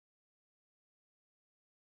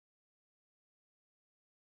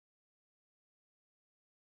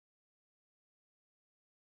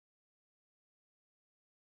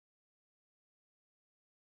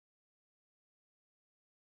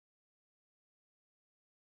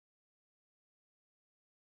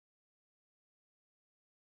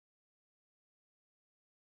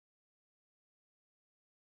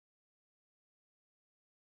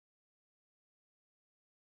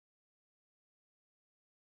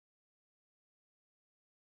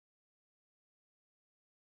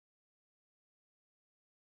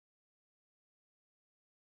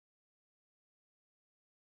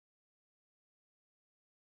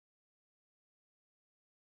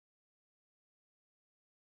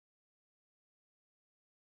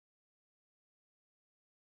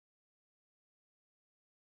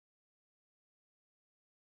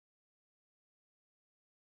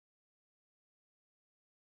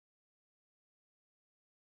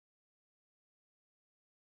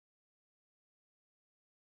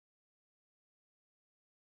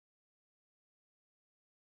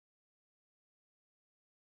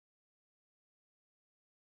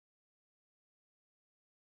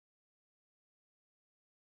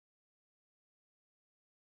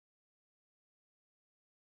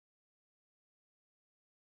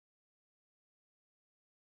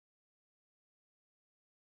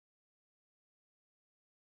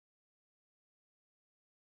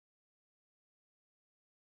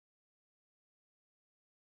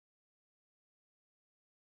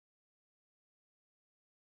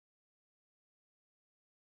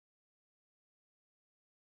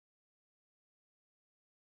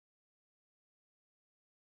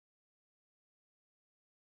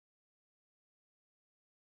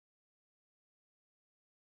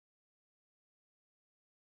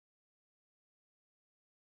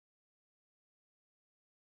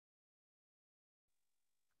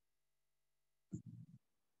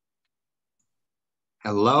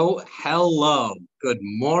Hello, hello. Good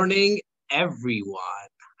morning, everyone.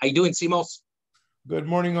 How you doing, Simos? Good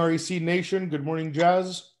morning, REC Nation. Good morning,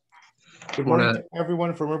 Jas. Good morning to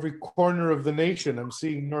everyone from every corner of the nation. I'm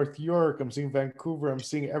seeing North York. I'm seeing Vancouver. I'm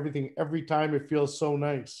seeing everything every time. It feels so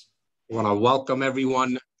nice. I want to welcome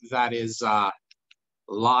everyone that is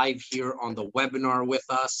live here on the webinar with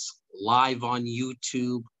us, live on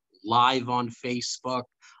YouTube, live on Facebook,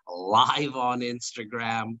 live on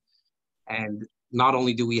Instagram. And not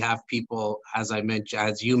only do we have people, as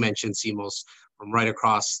you mentioned, Simos, from right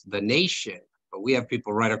across the nation, but we have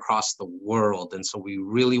people right across the world. And so we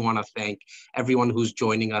really want to thank everyone who's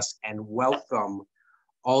joining us and welcome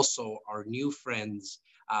also our new friends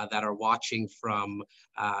that are watching from,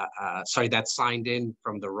 that signed in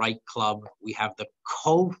from the REITE Club. We have the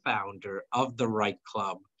co-founder of the REITE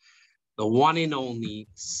Club, the one and only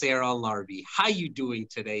Sarah Larbi. How you doing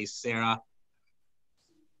today, Sarah?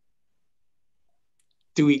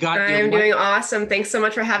 I'm doing awesome. Thanks so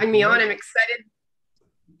much for having me on. I'm excited.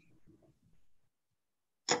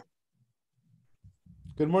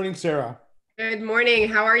 Good morning, Sarah. Good morning.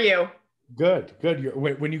 How are you? Good, good.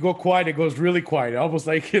 When you go quiet, it goes really quiet. Almost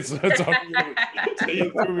like it's on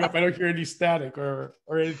you threw me up. I don't hear any static or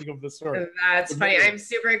anything of the sort. That's funny. I'm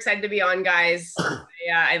super excited to be on, guys.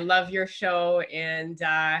 Yeah, I love your show, and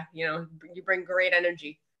you bring great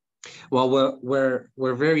energy. Well, we're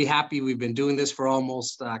very happy. We've been doing this for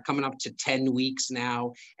almost coming up to 10 weeks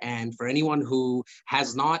now. And for anyone who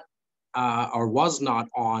has not or was not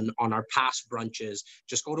on our past brunches,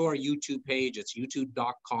 just go to our YouTube page. It's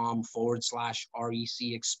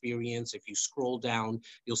youtube.com/REC experience. If you scroll down,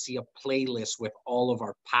 you'll see a playlist with all of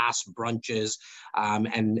our past brunches.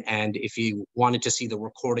 And if you wanted to see the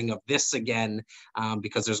recording of this again,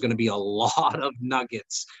 because there's going to be a lot of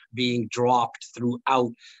nuggets being dropped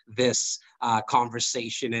throughout this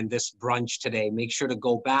conversation and this brunch today, make sure to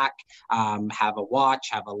go back, have a watch,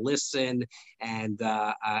 have a listen, and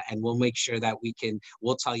we'll make sure that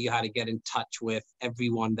we'll tell you how to get in touch with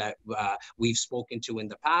everyone that we've spoken to in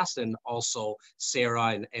the past, and also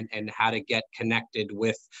Sarah, and how to get connected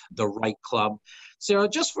with the REITE Club. Sarah,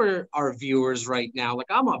 just for our viewers right now, like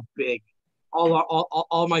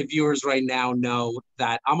all my viewers right now know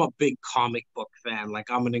that I'm a big comic book fan. Like,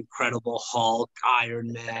 I'm an Incredible Hulk,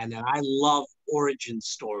 Iron Man, and I love origin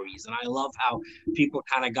stories, and I love how people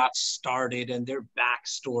kind of got started and their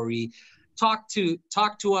backstory. Talk to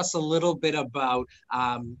us a little bit about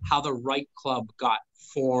how the REITE Club got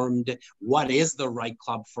formed. What is the REITE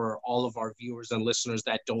Club for all of our viewers and listeners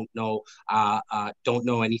that don't know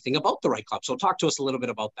anything about the REITE Club? So talk to us a little bit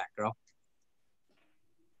about that, girl.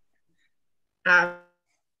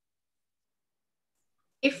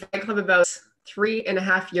 REITE Club about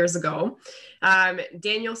 3.5 years ago.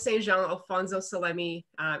 Daniel St. Jean, Alfonso Salemi,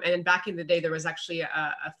 and back in the day, there was actually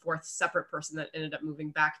a fourth separate person that ended up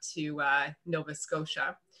moving back to Nova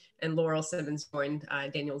Scotia, and Laurel Simmons joined,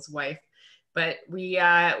 Daniel's wife. But we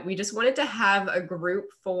just wanted to have a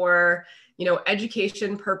group for,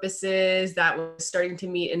 education purposes that was starting to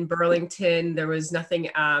meet in Burlington. There was nothing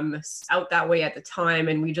out that way at the time,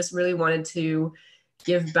 and we just really wanted to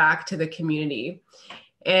give back to the community.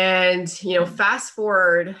 And, fast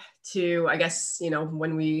forward to, I guess,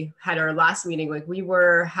 when we had our last meeting, like, we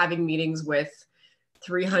were having meetings with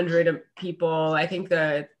 300 people. I think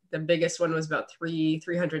the biggest one was about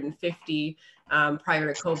 350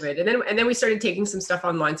 prior to COVID. And then we started taking some stuff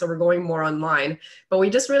online. So we're going more online, but we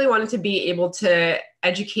just really wanted to be able to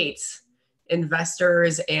educate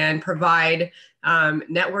investors and provide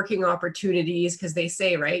networking opportunities, because they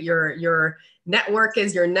say, right, your network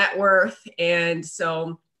is your net worth. And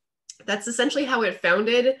so that's essentially how it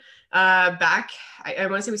founded back. I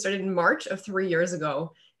want to say we started in March of 3 years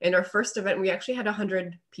ago. And our first event, we actually had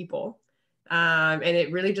 100 people. And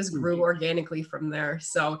it really just grew organically from there.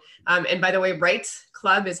 So, and by the way, REITE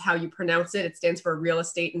Club is how you pronounce it. It stands for Real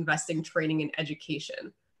Estate Investing, Training, and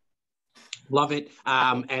Education. Love it.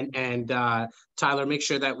 And Tyler, make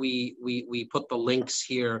sure that we put the links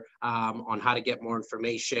here on how to get more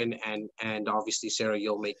information. And obviously, Sarah,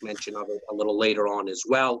 you'll make mention of it a little later on as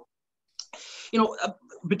well.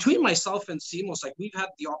 Between myself and Simos, like, we've had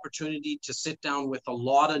the opportunity to sit down with a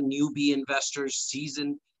lot of newbie investors,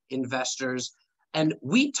 seasoned investors, and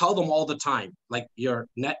we tell them all the time, like, your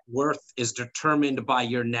net worth is determined by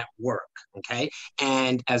your network, okay?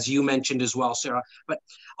 And as you mentioned as well, Sarah, but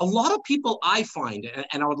a lot of people, I find,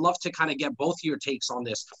 and I would love to kind of get both of your takes on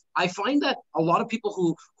this, I find that a lot of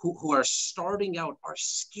people who are starting out are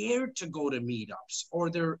scared to go to meetups, or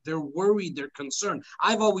they're worried, they're concerned.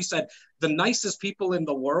 I've always said, the nicest people in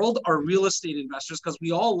the world are real estate investors, because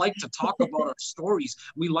we all like to talk about our stories.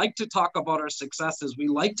 We like to talk about our successes. We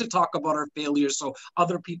like to talk about our failures so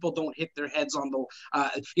other people don't hit their heads on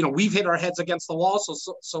the, we've hit our heads against the wall,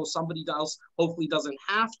 so somebody else hopefully doesn't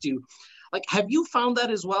have to. Like, have you found that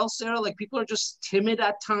as well, Sarah? Like, people are just timid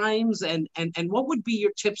at times, and what would be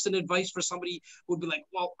your tips and advice for somebody who would be like,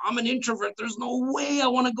 well, I'm an introvert. There's no way I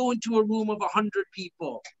want to go into a room of 100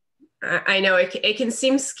 people. I know it can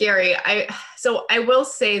seem scary. So I will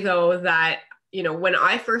say though that, when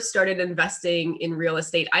I first started investing in real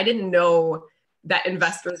estate, I didn't know that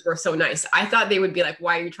investors were so nice. I thought they would be like,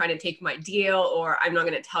 why are you trying to take my deal? Or I'm not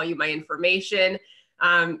going to tell you my information.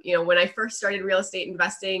 When I first started real estate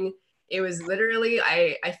investing, it was literally,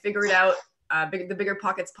 I figured out the Bigger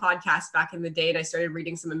Pockets podcast back in the day, and I started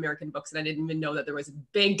reading some American books, and I didn't even know that there was a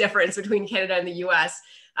big difference between Canada and the US.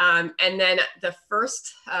 And then the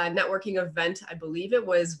first networking event, I believe it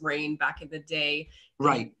was REITE back in the day,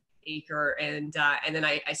 right? Acre, and then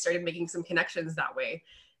I started making some connections that way.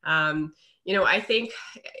 I think,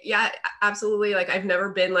 yeah, absolutely. Like, I've never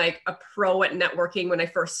been like a pro at networking when I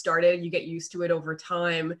first started. You get used to it over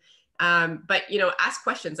time. But, ask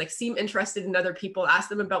questions, like seem interested in other people, ask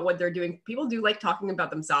them about what they're doing. People do like talking about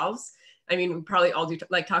themselves. I mean, we probably all do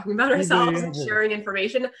like talking about ourselves and sharing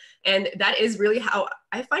information. And that is really how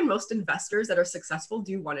I find most investors that are successful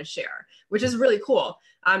do want to share, which is really cool.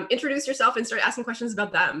 Introduce yourself and start asking questions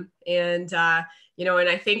about them. And, and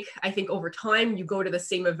I think over time you go to the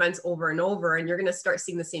same events over and over, and you're going to start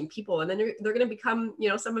seeing the same people. And then they're going to become,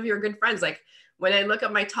 some of your good friends. Like when I look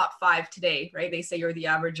at my top 5 today, right, they say you're the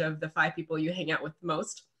average of the 5 people you hang out with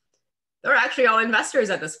most. They're actually all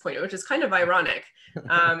investors at this point, which is kind of ironic.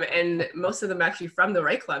 And most of them actually from the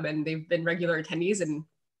REITE Club, and they've been regular attendees, and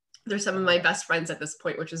they're some of my best friends at this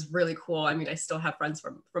point, which is really cool. I mean, I still have friends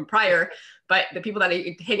from prior, but the people that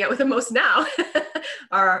I hang out with the most now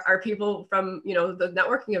are people from, the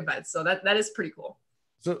networking events. So that is pretty cool.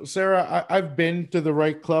 So Sarah, I've been to the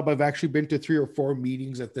REITE Club. I've actually been to 3 or 4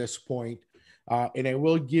 meetings at this point. And I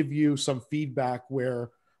will give you some feedback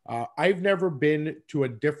where I've never been to a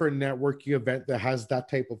different networking event that has that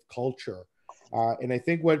type of culture. And I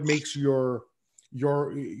think what makes your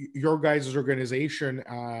guys' organization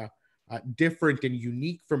different and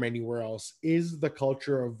unique from anywhere else is the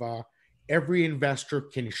culture of every investor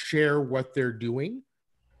can share what they're doing.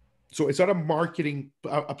 So it's not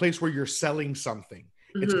a place where you're selling something.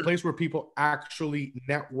 Mm-hmm. It's a place where people actually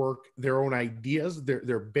network their own ideas,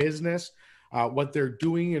 their business, what they're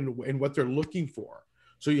doing and what they're looking for.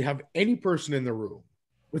 So you have any person in the room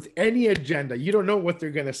with any agenda. You don't know what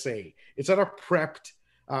they're going to say. It's not a prepped,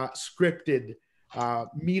 scripted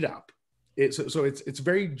meetup. It's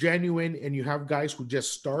very genuine, and you have guys who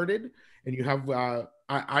just started, and you have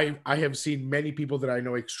I have seen many people that I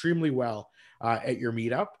know extremely well at your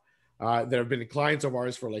meetup that have been clients of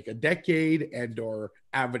ours for like a decade and or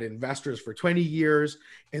avid investors for 20 years,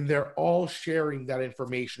 and they're all sharing that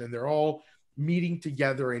information, and they're all meeting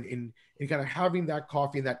together and kind of having that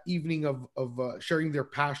coffee and that evening of sharing their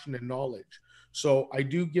passion and knowledge. So I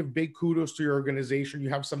do give big kudos to your organization. You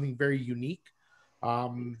have something very unique. I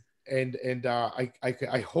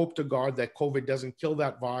hope to God that COVID doesn't kill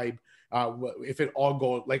that vibe. If it all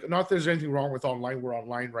goes, like, not that there's anything wrong with online. We're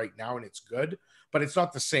online right now and it's good, but it's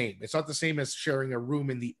not the same. It's not the same as sharing a room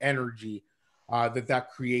and the energy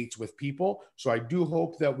that creates with people. So I do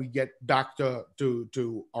hope that we get back to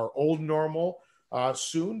our old normal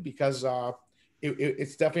soon, because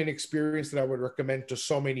it's definitely an experience that I would recommend to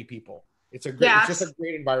so many people. It's it's just a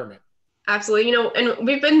great environment. Absolutely. And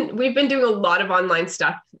we've been doing a lot of online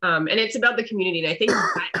stuff, and it's about the community. And I think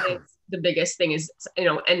that is the biggest thing is,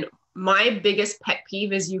 and my biggest pet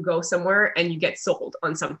peeve is you go somewhere and you get sold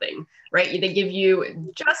on something, right? They give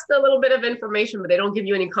you just a little bit of information, but they don't give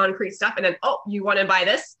you any concrete stuff. And then, oh, you want to buy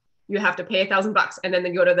this? You have to pay $1,000. And then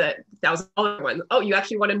they go to the $1,000 one. Oh, you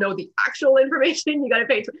actually want to know the actual information? You got to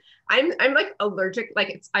pay. I'm like allergic. Like,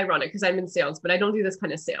 it's ironic because I'm in sales, but I don't do this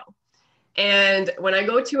kind of sale. And when I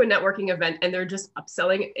go to a networking event and they're just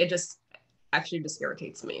upselling, it just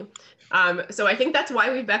irritates me. So I think that's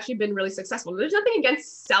why we've actually been really successful. There's nothing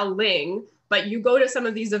against selling, but you go to some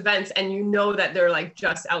of these events and you know that they're like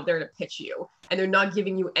just out there to pitch you, and they're not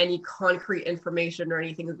giving you any concrete information or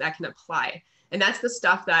anything that can apply. And that's the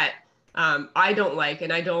stuff that I don't like,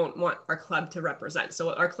 and I don't want our club to represent.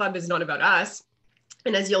 So our club is not about us.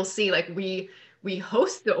 And as you'll see, like we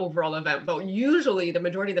host the overall event, but usually the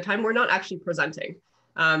majority of the time we're not actually presenting.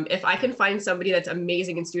 If I can find somebody that's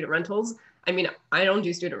amazing in student rentals, I mean, I don't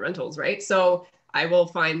do student rentals, right? So I will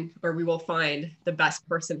find, or we will find the best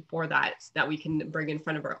person for that we can bring in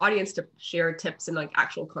front of our audience to share tips and like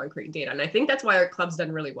actual concrete data. And I think that's why our club's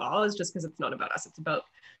done really well, is just because it's not about us. It's about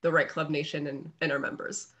the REITE Club Nation and our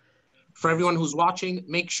members. For everyone who's watching,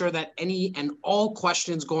 make sure that any and all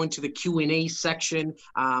questions go into the Q&A section.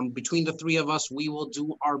 Between the three of us, we will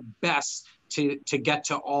do our best to get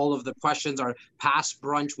to all of the questions. Our past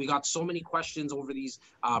brunch, we got so many questions over these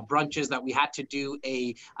brunches that we had to do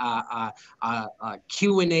a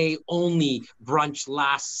Q&A only brunch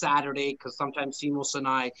last Saturday, because sometimes Simos and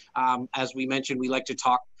I, as we mentioned, we like to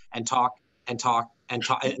talk and talk and talk and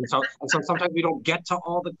talk. And so sometimes we don't get to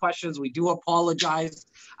all the questions. We do apologize.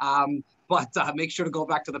 But make sure to go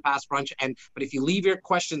back to the past brunch. But if you leave your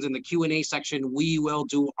questions in the Q&A section, we will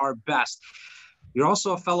do our best. You're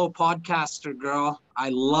also a fellow podcaster, girl. I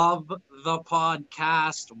love the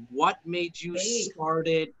podcast. What made you start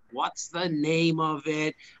it? What's the name of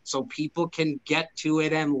it? So people can get to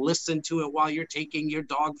it and listen to it while you're taking your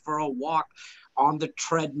dog for a walk on the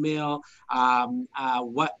treadmill.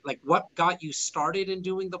 What got you started in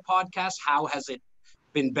doing the podcast? How has it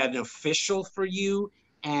been beneficial for you?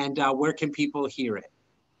 And where can people hear it?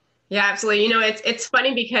 Yeah, absolutely. You know, it's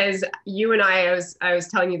funny because you and I was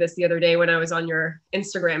telling you this the other day when I was on your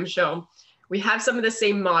Instagram show. We have some of the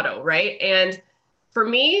same motto, right? And for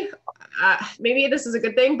me, maybe this is a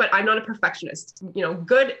good thing, but I'm not a perfectionist. You know,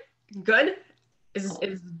 good is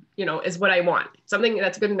what I want. Something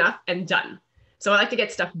that's good enough and done. So I like to get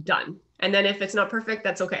stuff done. And then if it's not perfect,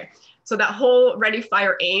 that's okay. So that whole ready,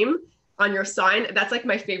 fire, aim on your sign, that's like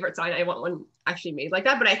my favorite sign. I want one actually made like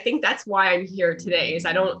that. But I think that's why I'm here today, is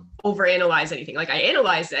I don't overanalyze anything. Like I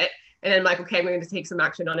analyze it and then I'm like, okay, I'm going to take some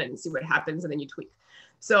action on it and see what happens. And then you tweak.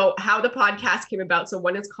 So how the podcast came about. So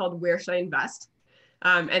one is called Where Should I Invest?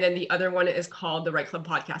 And then the other one is called the REITE Club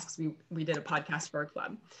Podcast, because we did a podcast for our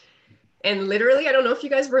club. And literally, I don't know if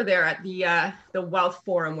you guys were there at the Wealth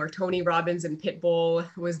Forum where Tony Robbins and Pitbull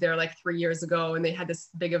was there like 3 years ago, and they had this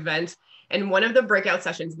big event. And one of the breakout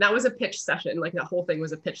sessions, that was a pitch session, like the whole thing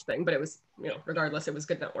was a pitch thing, but it was, regardless, it was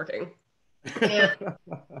good networking. And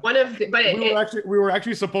we were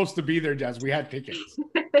actually supposed to be there, Jas. We had tickets.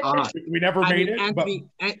 We never made it, but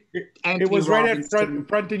it was right at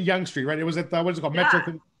front in Yonge Street, right? It was at what's it called? Yeah.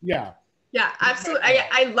 Metro. Yeah. Yeah, absolutely.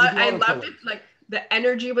 I loved it. Like the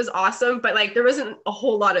energy was awesome, but like there wasn't a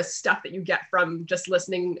whole lot of stuff that you get from just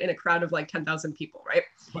listening in a crowd of like 10,000 people, right?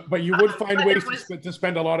 But you would find ways to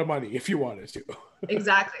spend a lot of money if you wanted to.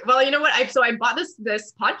 Exactly. Well, you know what? I bought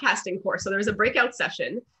this podcasting course. So there was a breakout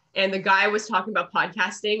session and the guy was talking about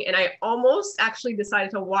podcasting, and I almost actually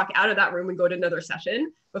decided to walk out of that room and go to another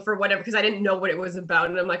session, but for whatever, because I didn't know what it was about.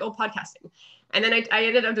 And I'm like, oh, podcasting. And then I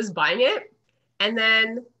ended up just buying it. And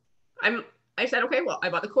then I said, okay, well, I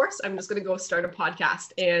bought the course. I'm just going to go start a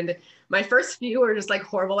podcast. And my first few were just like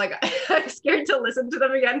horrible. Like I'm scared to listen to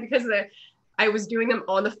them again because I was doing them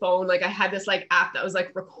on the phone. Like I had this like app that was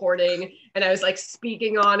like recording and I was like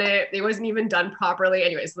speaking on it. It wasn't even done properly.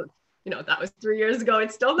 Anyways, that was 3 years ago.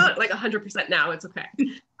 It's still not like 100% now. It's okay.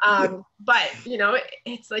 But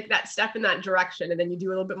it's like that step in that direction, and then you do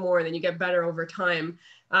a little bit more and then you get better over time.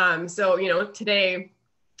 So, today,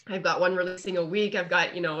 I've got one releasing a week. I've got,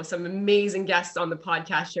 some amazing guests on the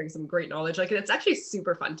podcast sharing some great knowledge. Like it's actually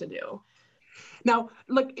super fun to do. Now,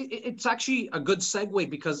 look, it's actually a good segue,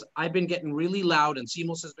 because I've been getting really loud, and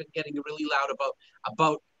Simos has been getting really loud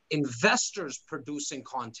about investors producing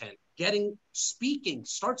content,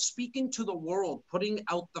 start speaking to the world, putting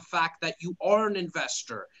out the fact that you are an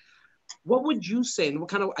investor. What would you say, and what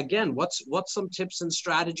kind of, again, what's some tips and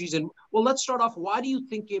strategies? And well, let's start off. Why do you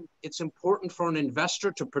think it's important for an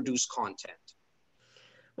investor to produce content?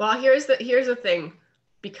 Well, here's the thing.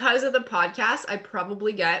 Because of the podcast, I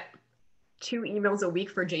probably get 2 emails a week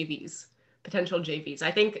for JVs, potential JVs.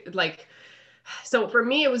 I think so for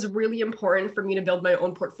me, it was really important for me to build my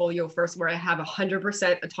own portfolio first, where I have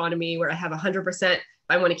 100% autonomy, where I have 100%, if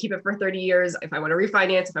I want to keep it for 30 years, if I want to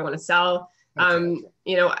refinance, if I want to sell.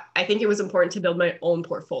 I think it was important to build my own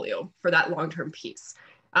portfolio for that long-term piece.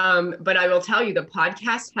 But I will tell you, the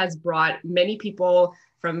podcast has brought many people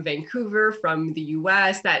from Vancouver, from the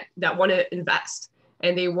US that want to invest,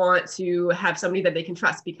 and they want to have somebody that they can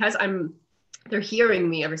trust, because they're hearing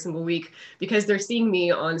me every single week, because they're seeing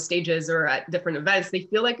me on stages or at different events. They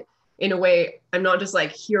feel like, in a way, I'm not just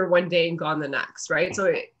like here one day and gone the next, right? So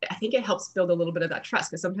I think it helps build a little bit of that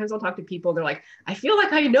trust, because sometimes I'll talk to people, they're like, I feel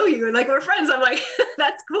like I know you, and like we're friends. I'm like,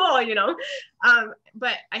 that's cool,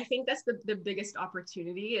 But I think that's the biggest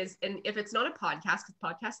opportunity is, and if it's not a podcast, because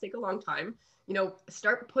podcasts take a long time,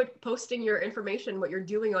 start posting your information, what you're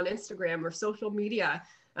doing on Instagram or social media.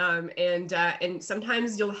 And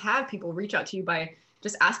sometimes you'll have people reach out to you by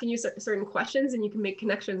just asking you certain questions, and you can make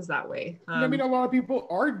connections that way. I mean, a lot of people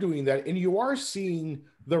are doing that, and you are seeing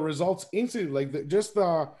the results instantly.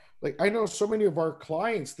 Like I know so many of our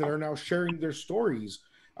clients that are now sharing their stories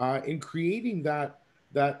and creating that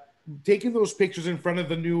taking those pictures in front of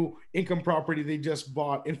the new income property they just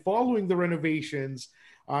bought and following the renovations.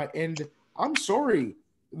 And I'm sorry,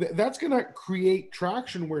 that's going to create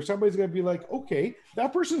traction where somebody's going to be like, okay,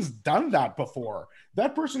 that person's done that before.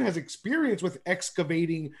 That person has experience with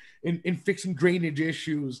excavating and fixing drainage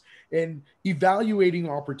issues and evaluating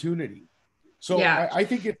opportunity. So yeah. I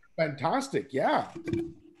think it's fantastic. Yeah,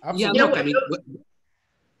 absolutely. Yeah, look, I mean,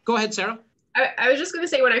 go ahead, Sarah. I was just going to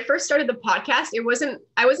say, when I first started the podcast, I wasn't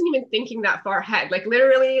even thinking that far ahead. Like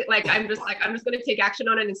literally, I'm just going to take action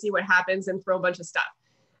on it and see what happens and throw a bunch of stuff.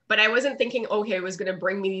 But I wasn't thinking, okay, it was going to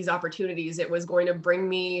bring me these opportunities. It was going to bring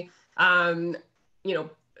me, JV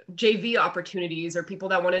opportunities or people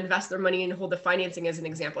that want to invest their money and hold the financing as an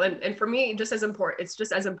example. And for me, it's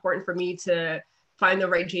just as important for me to find the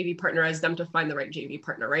right JV partner as them to find the right JV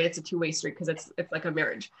partner, right? It's a two-way street because it's like a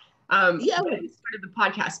marriage. I started the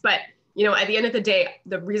podcast, but at the end of the day,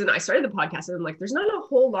 the reason I started the podcast is I'm like, there's not a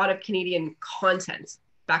whole lot of Canadian content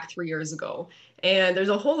back 3 years ago. And there's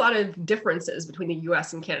a whole lot of differences between the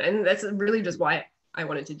US and Canada. And that's really just why I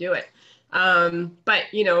wanted to do it. But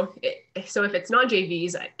so if it's not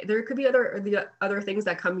JVs, there could be other things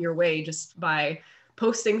that come your way just by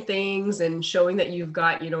posting things and showing that you've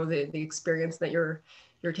got, the experience that you're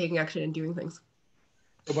taking action and doing things.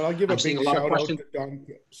 But I'll give a big shout out to Don.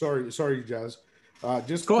 Sorry, Jas.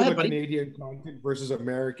 Just for the Canadian content versus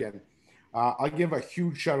American, I'll give a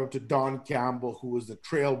huge shout out to Don Campbell, who was the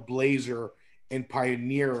trailblazer and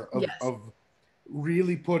pioneer of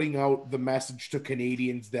really putting out the message to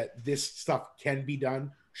Canadians that this stuff can be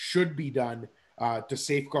done, should be done to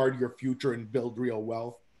safeguard your future and build real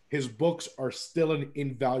wealth. His books are still an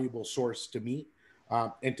invaluable source to me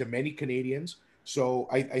and to many Canadians. So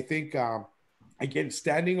I think, again,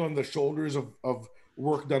 standing on the shoulders of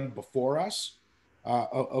work done before us,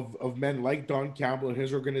 of men like Don Campbell and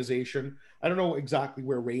his organization. I don't know exactly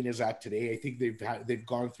where REITE is at today. I think they've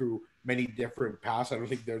gone through many different paths. I don't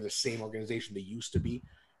think they're the same organization they used to be,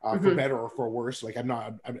 for better or for worse. Like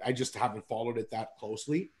I just haven't followed it that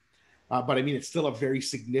closely. But I mean, it's still a very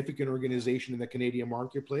significant organization in the Canadian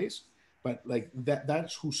marketplace. But like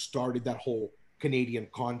that's who started that whole Canadian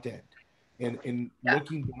content. And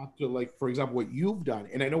looking back to, like, for example, what you've done,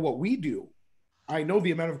 and I know what we do. I know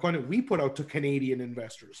the amount of content we put out to Canadian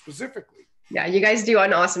investors specifically. Yeah, you guys do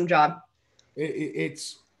an awesome job. You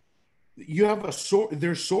have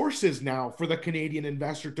there's sources now for the Canadian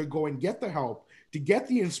investor to go and get the help, to get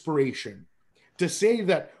the inspiration, to say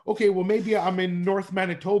that, okay, well, maybe I'm in North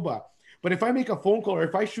Manitoba, but if I make a phone call or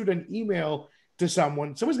if I shoot an email to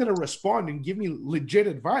someone's going to respond and give me legit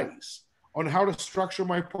advice on how to structure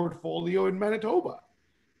my portfolio in Manitoba.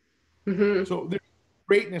 Mm-hmm. So there's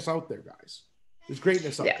greatness out there, guys. There's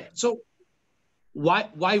greatness out there. So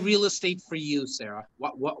why real estate for you, Sarah?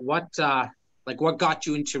 What got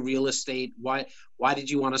you into real estate? Why did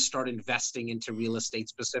you want to start investing into real estate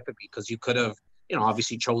specifically? Because you could have,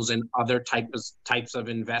 obviously chosen other types of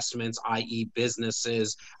investments, i.e.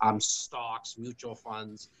 businesses, stocks, mutual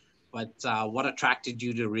funds. But what attracted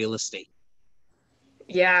you to real estate?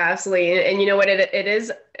 Yeah, absolutely. And you know what? It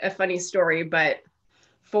is a funny story, but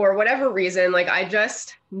for whatever reason, I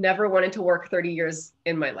just never wanted to work 30 years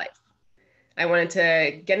in my life. I wanted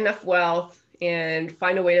to get enough wealth and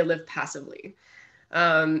find a way to live passively.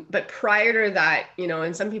 But prior to that,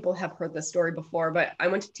 and some people have heard this story before, but I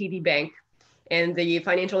went to TD Bank and the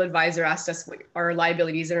financial advisor asked us what our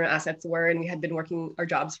liabilities and our assets were. And we had been working our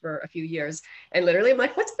jobs for a few years. And literally I'm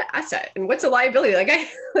like, what's the asset and what's a liability?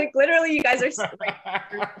 Literally you guys are further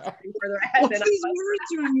ahead than these words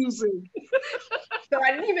you're using. So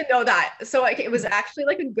I didn't even know that. So it was actually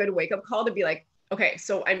a good wake up call to be like, okay,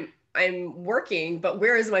 so I'm working, but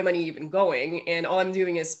where is my money even going? And all I'm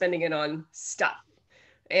doing is spending it on stuff.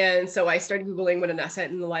 And so I started Googling what an asset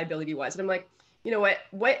and the liability was. And I'm like, you know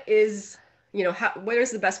what is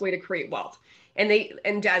the best way to create wealth?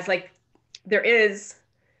 And Jas, there is,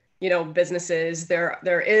 businesses,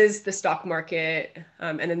 there is the stock market,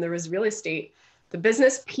 and then there was real estate. The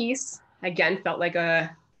business piece, again, felt like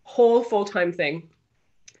a whole full-time thing.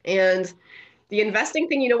 And the investing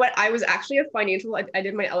thing, I was actually I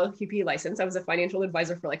did my LLQP license. I was a financial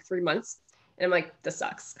advisor for 3 months. And I'm like, this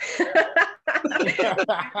sucks. You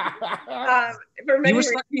were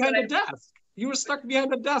stuck behind a desk. You were stuck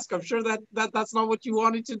behind a desk. I'm sure that's not what you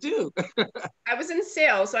wanted to do. I was in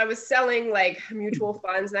sales, so I was selling like mutual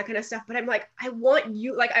funds and that kind of stuff. But I'm like, I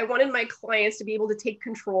wanted my clients to be able to take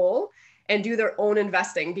control and do their own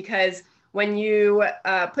investing, because when you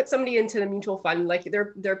put somebody into the mutual fund, like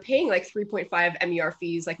they're paying like 3.5 MER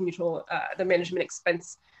fees, like the management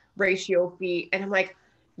expense ratio fee, and I'm like,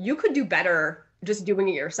 you could do better just doing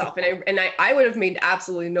it yourself. And I would have made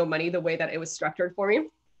absolutely no money the way that it was structured for me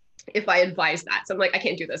if I advised that. So I'm like, I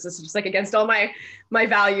can't do this. This is just like against all my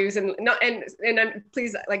values, and I'm,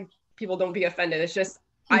 please, like, people don't be offended. It's just,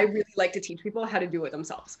 I really like to teach people how to do it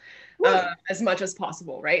themselves, as much as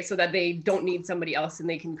possible, right? So that they don't need somebody else and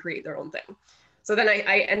they can create their own thing. So then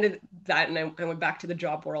I ended that, and I went back to the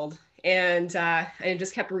job world, and I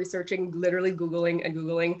just kept researching, literally Googling and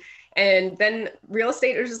Googling. And then real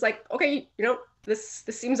estate was just like, okay, this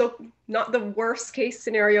seems not the worst case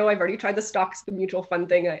scenario. I've already tried the stocks, the mutual fund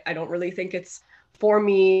thing. I don't really think it's for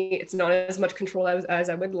me. It's not as much control as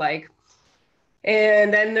I would like.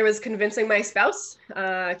 And then there was convincing my spouse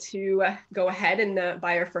to go ahead and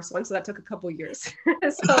buy our first one. So that took a couple of years.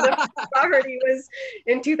 So the property was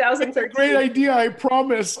in 2013. Great idea. I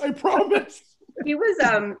promise. He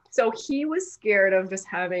was scared of just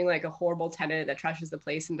having like a horrible tenant that trashes the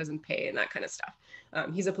place and doesn't pay and that kind of stuff.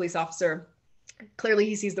 He's a police officer. Clearly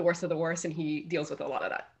he sees the worst of the worst, and he deals with a lot of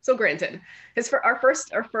that. So granted, our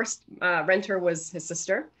first renter was his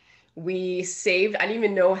sister. We saved, I didn't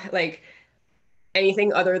even know like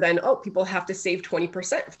anything other than, people have to save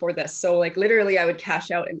 20% for this. So like literally I would cash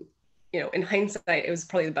out, and in hindsight, it was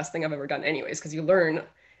probably the best thing I've ever done anyways, because you learn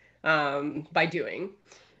by doing.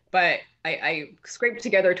 But I scraped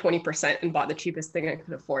together 20% and bought the cheapest thing I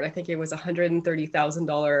could afford. I think it was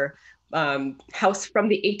 $130,000 house from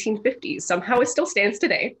the 1850s. Somehow it still stands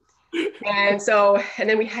today. And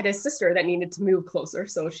then we had his sister that needed to move closer.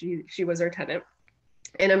 So she was our tenant.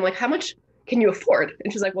 And I'm like, how much can you afford?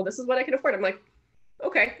 And she's like, well, this is what I can afford. I'm like,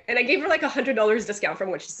 okay. And I gave her like $100 discount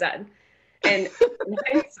from what she said. And in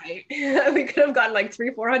hindsight, we could have gotten like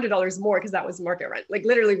 $300-400 more, because that was market rent. Like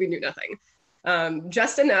literally we knew nothing,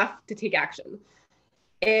 just enough to take action.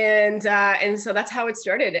 And so that's how it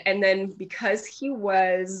started. And then because he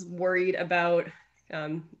was worried about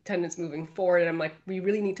tenants moving forward, and I'm like, we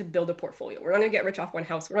really need to build a portfolio. We're not gonna get rich off one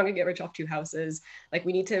house. We're not gonna get rich off two houses. Like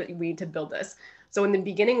we need to build this. So in the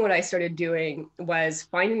beginning, what I started doing was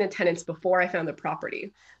finding the tenants before I found the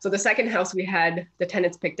property. So the second house, we had the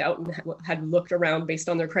tenants picked out and had looked around based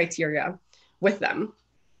on their criteria with them,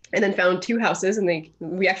 and then found two houses. And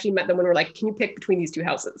we actually met them when we're like, can you pick between these two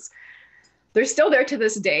houses? They're still there to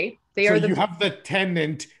this day. You have the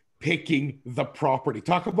tenant picking the property.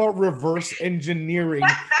 Talk about reverse engineering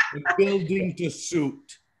and building to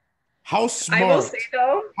suit. How smart. I will say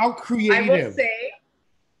though. How creative. I will say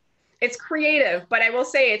it's creative, but I will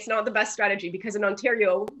say it's not the best strategy, because in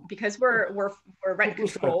Ontario, because we're rent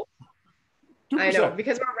controlled. 2%. I know,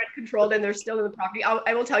 because we're rent controlled and they're still in the property.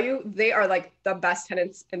 I will tell you, they are like the best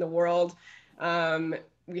tenants in the world.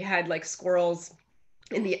 We had like squirrels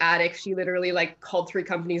in the attic. She literally like called 3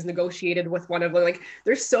 companies, negotiated with one of them. Like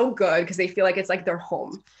they're so good because they feel like it's like their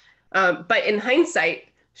home. But in hindsight,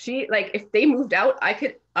 she like, if they moved out, I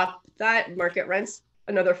could up that market rents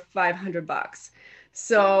another $500.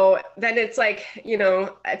 So then it's like,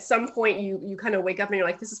 at some point you kind of wake up and you're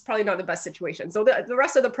like, this is probably not the best situation. So the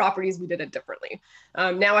rest of the properties, we did it differently.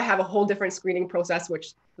 Now I have a whole different screening process,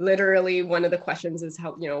 which literally one of the questions is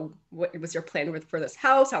how, what was your plan for this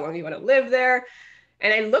house? How long do you want to live there?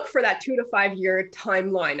 And I look for that 2 to 5 year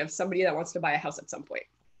timeline of somebody that wants to buy a house at some point,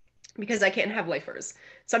 because I can't have lifers.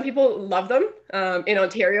 Some people love them. In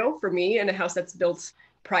Ontario, for me, in a house that's built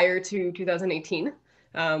prior to 2018,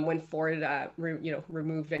 when Ford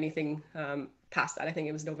removed anything past that, I think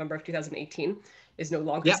it was November of 2018, is no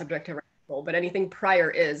longer subject to rent control, but anything prior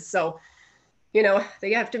is. So,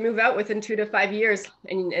 they have to move out within 2 to 5 years,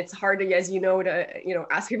 and it's hard to, as to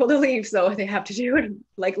ask people to leave. So they have to do it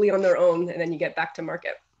likely on their own, and then you get back to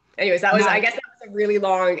market. Anyways, I guess that was a really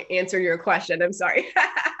long answer to your question. I'm sorry.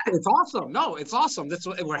 It's awesome. No, it's awesome.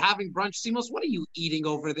 We're having brunch. Simos, what are you eating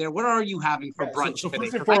over there? What are you having for brunch so today?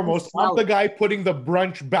 First and foremost, I'm the guy putting the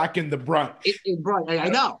brunch back in the brunch. I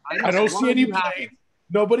know. I don't see any plate.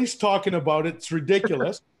 Nobody's talking about it. It's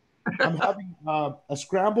ridiculous. I'm having a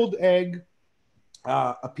scrambled egg,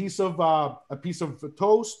 a piece of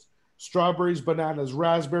toast, strawberries, bananas,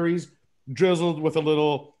 raspberries, drizzled with a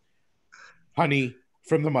little honey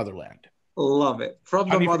from the motherland. Love it. From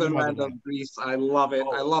the motherland of Greece. I love it.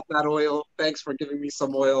 I love that oil. Thanks for giving me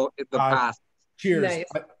some oil in the past. Cheers. Nice.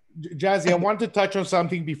 Jazzy, I want to touch on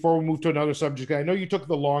something before we move to another subject. I know you took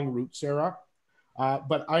the long route, Sarah.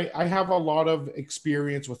 But I have a lot of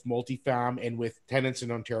experience with multifam and with tenants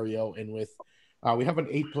in Ontario, and with we have an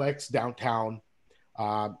eightplex downtown,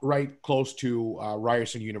 right close to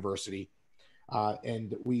Ryerson University,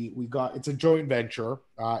 and we got, it's a joint venture.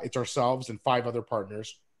 It's ourselves and 5 other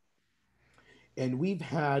partners, and we've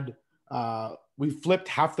flipped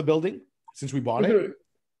half the building since we bought it.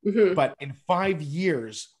 Mm-hmm. But in 5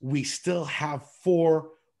 years, we still have 4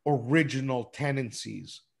 original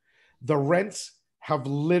tenancies. The rents have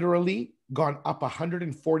literally gone up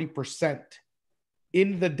 140%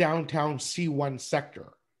 in the downtown C1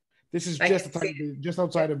 sector. This is just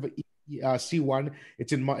outside of C1.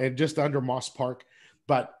 It's in just under Moss Park.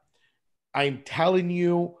 But I'm telling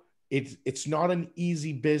you, it's not an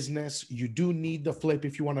easy business. You do need the flip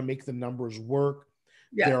if you want to make the numbers work.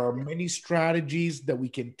 Yeah. There are many strategies that we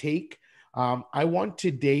can take. I want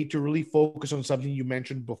today to really focus on something you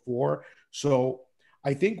mentioned before. So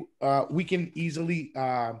I think we can easily,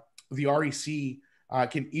 the REC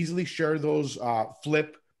can easily share those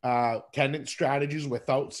flip tenant strategies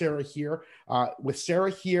without Sarah here. With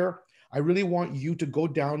Sarah here, I really want you to go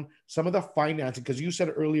down some of the financing, because you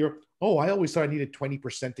said earlier, oh, I always thought I needed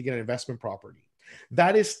 20% to get an investment property.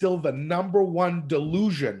 That is still the number one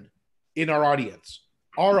delusion in our audience.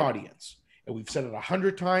 And we've said it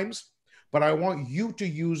 100 times, but I want you to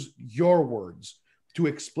use your words to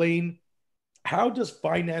explain, how does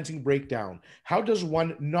financing break down? How does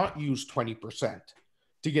one not use 20%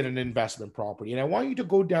 to get an investment property? And I want you to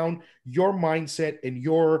go down your mindset and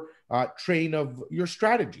your train of your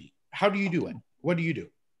strategy. How do you do it? What do you do?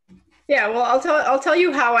 Yeah, well, I'll tell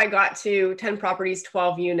you how I got to 10 properties,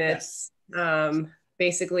 12 units. Yes.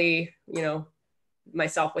 Basically,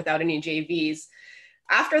 myself without any JVs.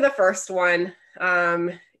 After the first one,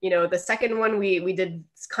 the second one we did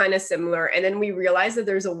kind of similar, and then we realized that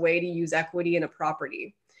there's a way to use equity in a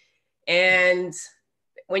property. And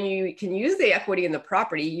when you can use the equity in the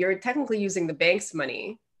property, you're technically using the bank's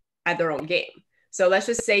money at their own game. So let's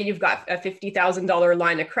just say you've got a $50,000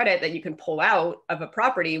 line of credit that you can pull out of a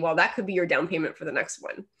property. Well, that could be your down payment for the next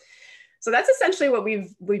one. So that's essentially what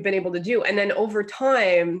we've been able to do. And then over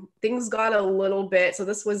time, things got a little bit, so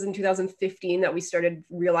this was in 2015 that we started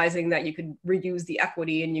realizing that you could reuse the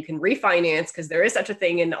equity and you can refinance, because there is such a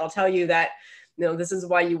thing. And I'll tell you that, this is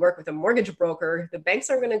why you work with a mortgage broker. The banks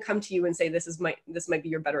aren't going to come to you and say, this might be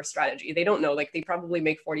your better strategy. They don't know, like they probably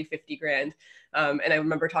make 40, 50 grand. And I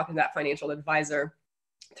remember talking to that financial advisor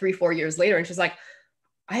 3-4 years later, and she's like,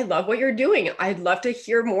 I love what you're doing. I'd love to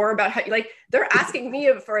hear more about how, they're asking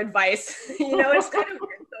me for advice. It's kind of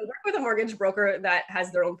weird. So work with a mortgage broker that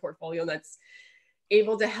has their own portfolio and that's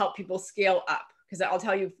able to help people scale up. Because I'll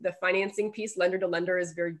tell you, the financing piece, lender to lender,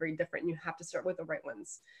 is very, very different. You have to start with the right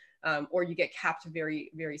ones, or you get capped very,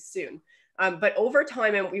 very soon. But over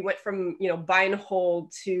time, and we went from, buy and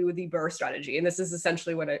hold to the BRRRR strategy. And this is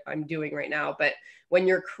essentially what I'm doing right now. But when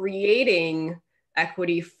you're creating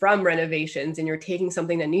equity from renovations and you're taking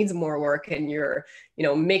something that needs more work and you're,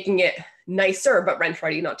 making it nicer, but rent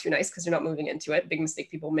ready, not too nice because you're not moving into it. Big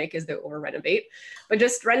mistake people make is they over renovate, but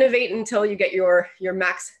just renovate until you get your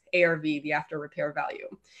max ARV, the after repair value.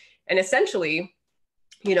 And essentially,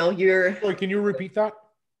 Sorry, can you repeat that?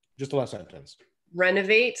 Just the last sentence.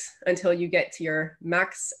 Renovate until you get to your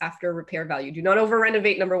max after repair value. Do not over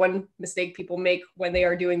renovate. Number one mistake people make when they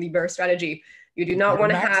are doing the BRRRR strategy. You do not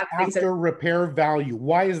want to have after repair value.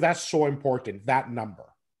 Why is that so important? That number.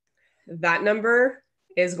 That number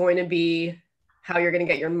is going to be how you're going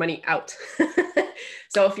to get your money out.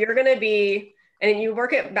 So if you're going to be, and you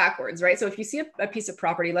work it backwards, right? So if you see a piece of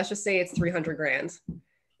property, let's just say it's 300 grand,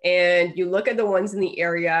 and you look at the ones in the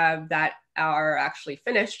area that are actually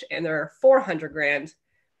finished and they're 400 grand.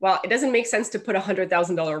 Well, it doesn't make sense to put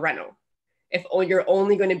 $100,000 rental if you're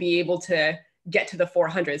only going to be able to get to the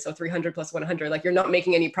 400. So 300 plus 100, you're not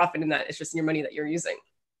making any profit in that. It's just your money that you're using.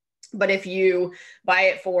 But if you buy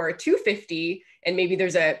it for 250 and maybe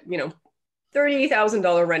there's a,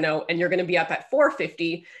 $30,000 reno and you're going to be up at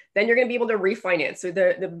 450, then you're going to be able to refinance. So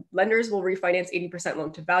the lenders will refinance 80%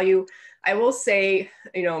 loan to value. I will say,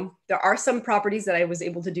 there are some properties that I was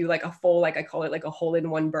able to do like a full, I call it like a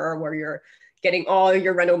hole-in-one BRRRR, where you're getting all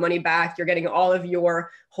your reno money back, you're getting all of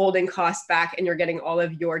your holding costs back, and you're getting all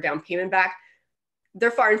of your down payment back.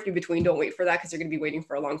 They're far and few between. Don't wait for that because you're going to be waiting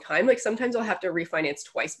for a long time. Sometimes I'll have to refinance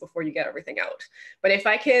twice before you get everything out. But if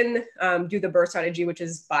I can do the BRRRR strategy, which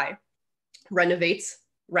is buy, renovates,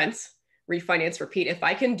 rents, refinance, repeat. If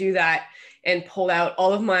I can do that and pull out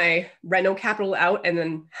all of my reno capital out and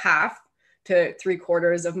then half to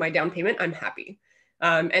 3/4 of my down payment, I'm happy.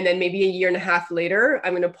 And then maybe a year and a half later,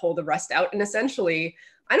 I'm going to pull the rest out. And essentially,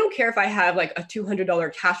 I don't care if I have like a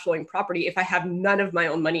 $200 cash flowing property if I have none of my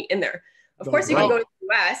own money in there. Of course, you can go to the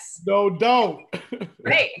US. No, don't.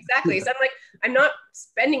 Right, exactly. So I'm like, I'm not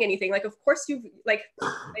spending anything. Like, of course,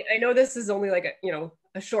 I know this is only like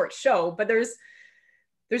a short show, but there's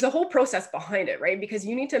a whole process behind it, right? Because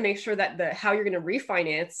you need to make sure that how you're going to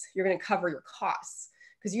refinance, you're going to cover your costs.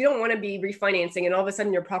 Because you don't want to be refinancing and all of a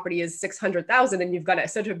sudden your property is 600,000 and you've got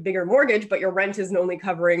such a bigger mortgage, but your rent isn't only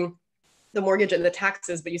covering the mortgage and the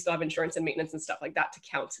taxes, but you still have insurance and maintenance and stuff like that to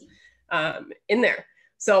count in there.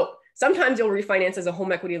 So sometimes you'll refinance as a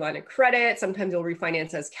home equity line of credit. Sometimes you'll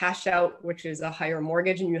refinance as cash out, which is a higher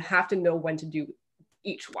mortgage. And you have to know when to do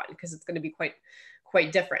each one because it's going to be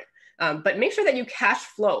quite different. But make sure that you cash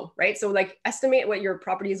flow, right? So like estimate what your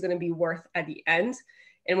property is going to be worth at the end.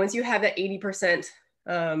 And once you have that 80%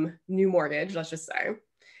 new mortgage, let's just say,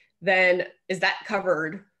 then is that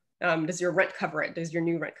covered? Does your rent cover it? Does your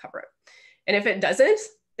new rent cover it? And if it doesn't,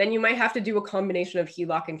 then you might have to do a combination of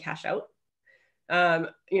HELOC and cash out.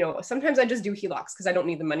 Sometimes I just do HELOCs because I don't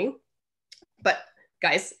need the money. But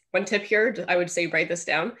guys, one tip here, I would say write this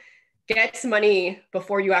down. Get money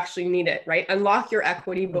before you actually need it, right? Unlock your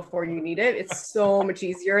equity before you need it. It's so much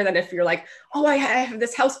easier than if you're like, oh, I have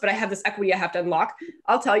this house, but I have this equity I have to unlock.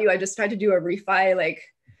 I'll tell you, I just tried to do a refi like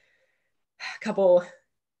a couple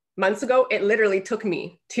months ago. It literally took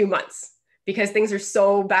me 2 months because things are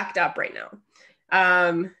so backed up right now.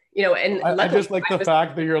 And I just like the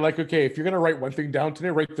fact that you're like, okay, if you're going to write one thing down today,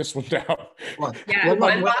 write this one down. Well, yeah,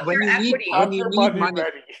 when you need money,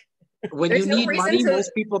 when you need money,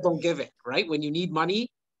 most people don't give it, right? When you need money,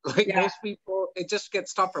 most people, it just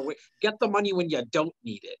gets tougher. Get the money when you don't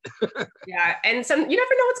need it. Yeah, and you never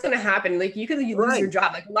know what's going to happen. Like you could lose your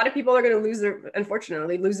job. Like a lot of people are going to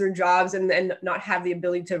unfortunately lose their jobs and not have the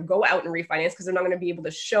ability to go out and refinance because they're not going to be able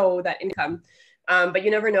to show that income. But you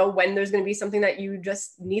never know when there's going to be something that you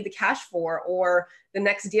just need the cash for or the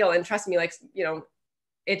next deal. And trust me,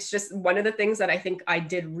 it's just one of the things that I think I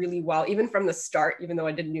did really well, even from the start, even though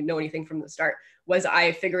I didn't know anything from the start, was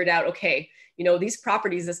I figured out, okay, these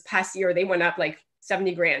properties this past year, they went up like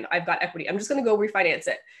 70 grand. I've got equity. I'm just going to go refinance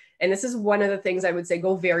it. And this is one of the things I would say,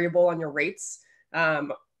 go variable on your rates.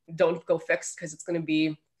 Don't go fixed because it's going to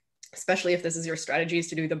be, especially if this is your strategy is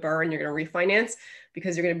to do the burr and you're going to refinance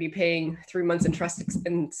because you're going to be paying 3 months interest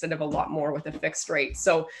instead of a lot more with a fixed rate.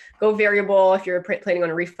 So go variable if you're planning on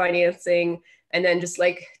refinancing. And then just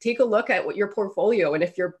take a look at what your portfolio and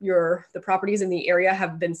if the properties in the area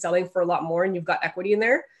have been selling for a lot more and you've got equity in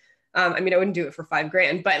there. I wouldn't do it for $5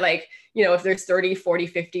 grand, but if there's 30, 40,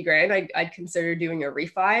 50 grand, I'd consider doing a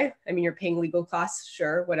refi. You're paying legal costs,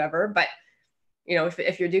 sure, whatever. But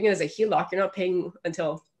if you're doing it as a HELOC, you're not paying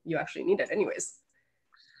until you actually need it anyways.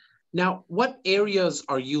 Now, what areas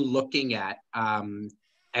are you looking at? And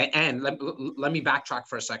let me backtrack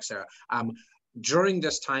for a sec, Sarah. During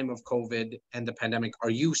this time of COVID and the pandemic, are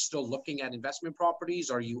you still looking at investment properties?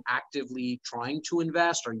 Are you actively trying to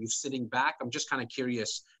invest? Are you sitting back? I'm just kind of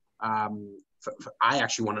curious. I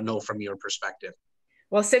actually want to know from your perspective.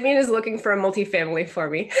 Well, Simeon is looking for a multifamily for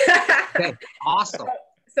me. Okay, awesome.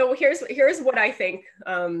 So here's what I think.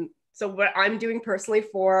 So what I'm doing personally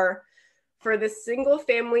for the single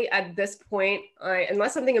family at this point,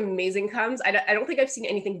 unless something amazing comes, I don't think I've seen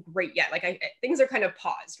anything great yet. Things are kind of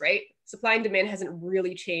paused, right? Supply and demand hasn't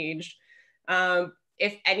really changed.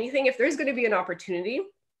 If anything, if there's going to be an opportunity,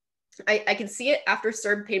 I can see it after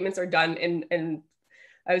CERB payments are done. And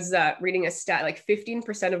I was reading a stat,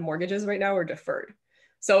 15% of mortgages right now are deferred.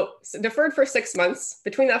 So deferred for 6 months,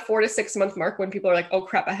 between that 4 to 6 month mark when people are like, oh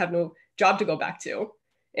crap, I have no job to go back to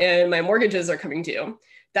and my mortgages are coming due.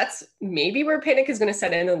 That's maybe where panic is going to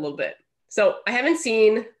set in a little bit. So I haven't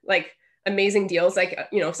seen amazing deals.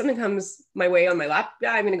 If something comes my way on my lap,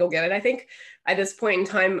 yeah, I'm going to go get it. I think at this point in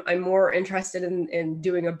time, I'm more interested in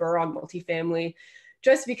doing a burr on multifamily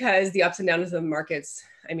just because the ups and downs of the markets,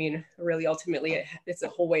 really ultimately it's a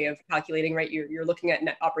whole way of calculating, right? You're looking at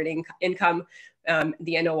net operating income,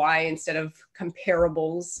 the NOI instead of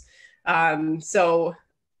comparables. So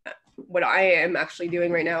what I am actually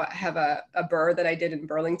doing right now, I have a burr that I did in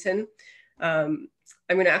Burlington. I'm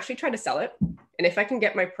going to actually try to sell it. And if I can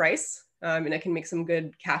get my price and I can make some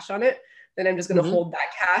good cash on it, then I'm just going to hold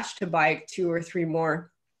that cash to buy 2 or 3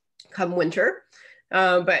 more come winter.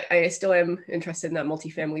 But I still am interested in that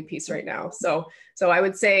multifamily piece right now. So I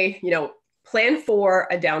would say, plan for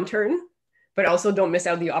a downturn, but also don't miss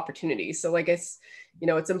out the opportunity. So it's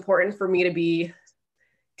important for me to be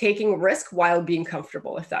taking risk while being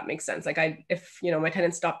comfortable, if that makes sense. If my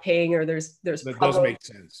tenants stop paying or there's that does make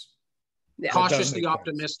sense. Yeah. Cautiously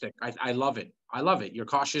optimistic. I love it. I love it. You're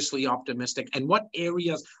cautiously optimistic. And what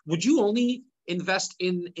areas would you only invest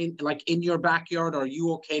in like in your backyard? Are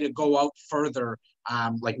you okay to go out further?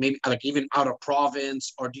 Like maybe like even out of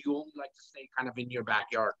province, or do you only like to stay kind of in your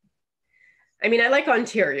backyard? I mean, I like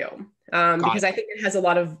Ontario because I think it has a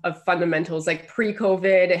lot of fundamentals. Like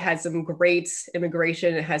pre-COVID, it has some great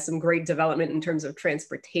immigration. It has some great development in terms of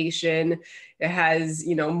transportation. It has,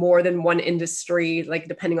 you know, more than one industry, like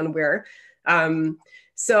depending on where.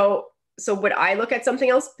 So would I look at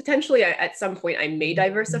something else potentially? At some point, I may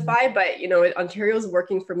diversify, but you know, Ontario's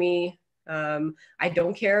working for me. I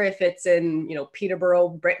don't care if it's in, you know, Peterborough,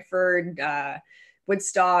 Brantford,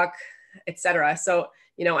 Woodstock, etc. So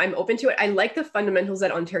you know, I'm open to it. I like the fundamentals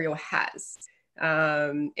that Ontario has.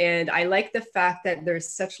 And I like the fact that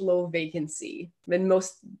there's such low vacancy in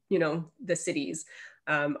most, you know, the cities.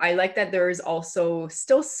 I like that there's also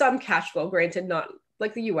still some cash flow, granted, not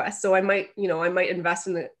like the US. So I might, you know, I might invest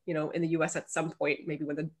in the, you know, in the US at some point, maybe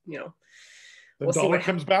when the, you know, the dollar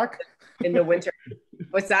comes back in the winter.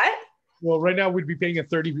 What's that? Well, right now we'd be paying a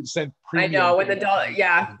 30% premium. I know when the dollar,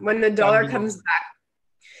 yeah, when the dollar comes back.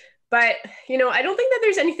 But you know, I don't think that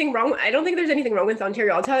there's anything wrong. I don't think there's anything wrong with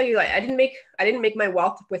Ontario. I'll tell you, like, I didn't make my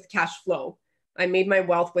wealth with cash flow. I made my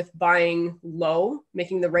wealth with buying low,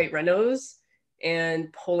 making the right renos,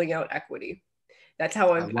 and pulling out equity. That's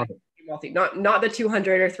how I'm wealthy. Not the $200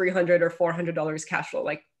 or $300 or $400 cash flow.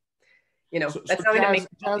 Like, you know, that's not going to make me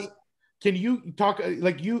wealthy. Can you talk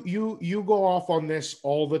like you go off on this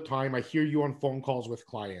all the time? I hear you on phone calls with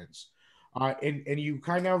clients, and you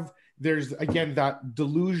kind of. There's again that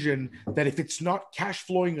delusion that if it's not cash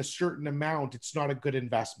flowing a certain amount, it's not a good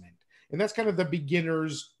investment. And that's kind of the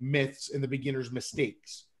beginner's myths and the beginner's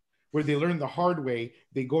mistakes, where they learn the hard way.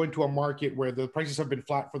 They go into a market where the prices have been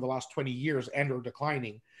flat for the last 20 years and are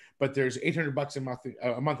declining, but there's $800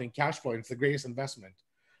 a month in cash flow, and it's the greatest investment.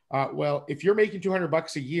 Well, if you're making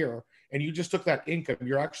 $200 a year and you just took that income,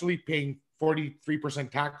 you're actually paying 43%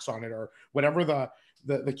 tax on it, or whatever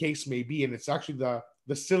the case may be. And it's actually the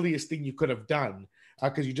silliest thing you could have done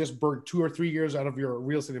because you just burned 2 or 3 years out of your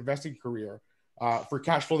real estate investing career for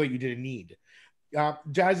cash flow that you didn't need.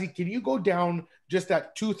 Jazzy, can you go down just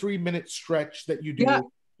that 2-3 minute stretch that you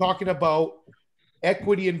do talking about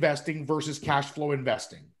equity investing versus cash flow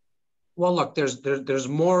investing? Well, look, there's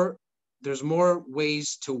more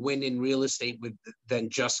ways to win in real estate than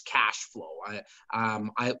just cash flow.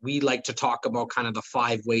 We like to talk about kind of the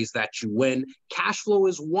 5 ways that you win. Cash flow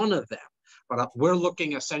is one of them. But we're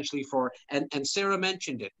looking essentially for, and Sarah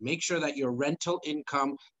mentioned it, make sure that your rental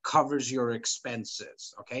income covers your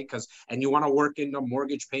expenses, okay? And you want to work in the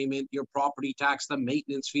mortgage payment, your property tax, the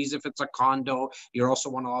maintenance fees if it's a condo. You also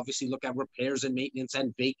want to obviously look at repairs and maintenance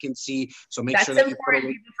and vacancy. So make sure that that's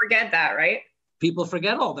important. People forget that, right? People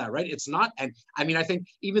forget all that, right? It's not, and I mean, I think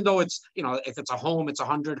even though it's, you know, if it's a home, it's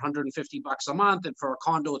 $100, $150 a month, and for a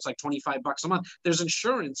condo, it's like $25 a month. There's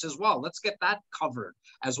insurance as well. Let's get that covered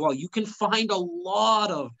as well. You can find a lot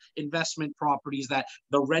of investment properties that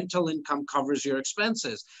the rental income covers your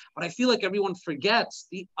expenses. But I feel like everyone forgets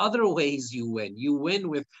the other ways you win. You win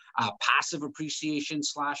with passive appreciation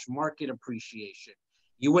 / market appreciation.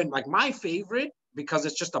 You win, like my favorite, because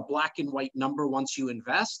it's just a black and white number once you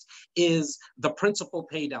invest, is the principal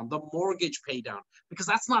pay down, the mortgage pay down, because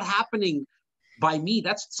that's not happening by me.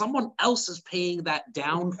 That's someone else is paying that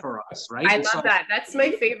down for us, right? I love that. That's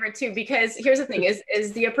my favorite too, because here's the thing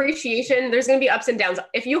is the appreciation, there's going to be ups and downs.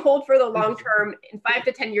 If you hold for the long term, in 5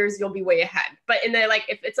 to 10 years, you'll be way ahead. But in the, like,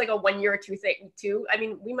 if it's like a 1 year or two thing too, I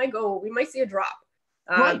mean, we might see a drop.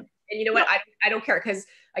 Right. And you know what? I don't care, because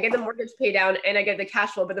I get the mortgage pay down and I get the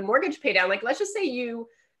cash flow. But the mortgage pay down, like, let's just say you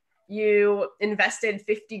invested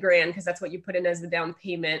 50 grand because that's what you put in as the down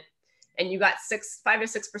payment, and you got 5 to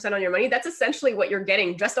 6% on your money. That's essentially what you're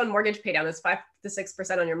getting just on mortgage pay down. That's 5 to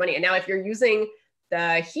 6% on your money. And now if you're using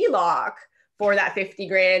the HELOC for that 50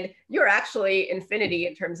 grand, you're actually infinity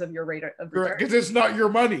in terms of your rate of return. Because it's not your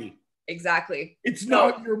money. Exactly. It's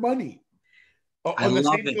not your money. On the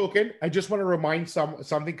same token, I just want to remind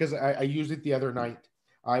something, because I used it the other night.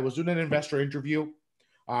 I was doing an investor interview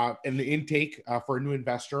in the intake for a new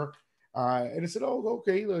investor. And I said, oh,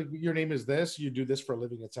 okay, like, your name is this, you do this for a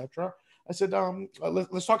living, etc. I said,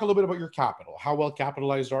 let's talk a little bit about your capital. How well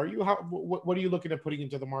capitalized are you? What are you looking at putting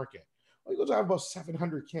into the market? Well, he goes, I have about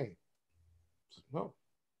 $700K. I said, well,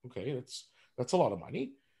 okay, that's a lot of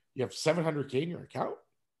money. You have $700K in your account?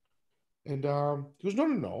 And he goes,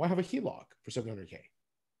 no, I have a HELOC for $700K.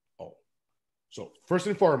 Oh, so first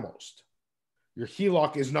and foremost, your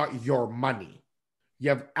HELOC is not your money. You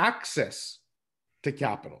have access to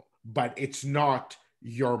capital, but it's not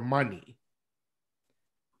your money.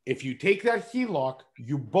 If you take that HELOC,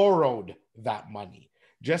 you borrowed that money.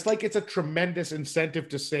 Just like it's a tremendous incentive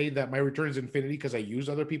to say that my return is infinity because I use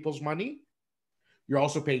other people's money, you're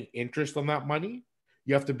also paying interest on that money.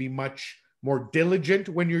 You have to be much more diligent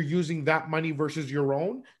when you're using that money versus your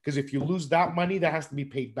own, because if you lose that money, that has to be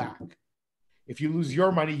paid back. If you lose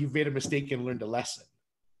your money, you've made a mistake and learned a lesson.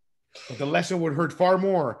 But the lesson would hurt far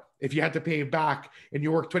more if you had to pay it back and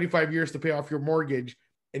you worked 25 years to pay off your mortgage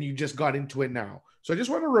and you just got into it now. So I just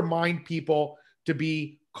want to remind people to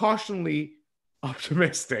be cautiously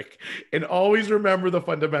optimistic and always remember the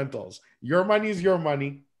fundamentals. Your money is your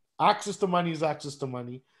money. Access to money is access to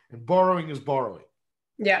money, and borrowing is borrowing.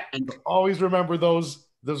 Yeah. And always remember those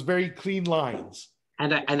very clean lines.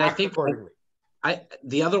 And I think accordingly.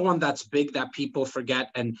 The other one that's big that people forget,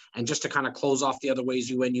 and just to kind of close off the other ways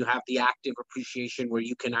you have the active appreciation where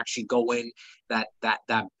you can actually go in,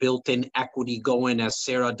 that built-in equity go in as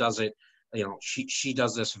Sarah does it. You know, she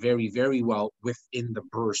does this very, very well within the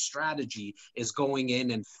BRRRR strategy, is going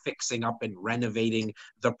in and fixing up and renovating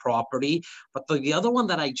the property. But the other one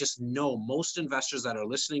that I just know most investors that are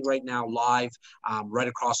listening right now live, right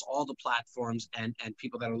across all the platforms, and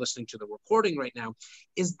people that are listening to the recording right now,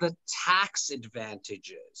 is the tax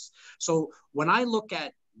advantages. So when I look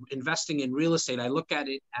at investing in real estate, I look at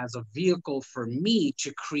it as a vehicle for me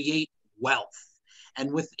to create wealth.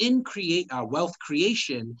 And within wealth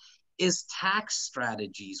creation is tax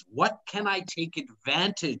strategies. What can I take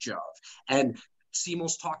advantage of? And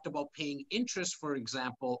Simos talked about paying interest, for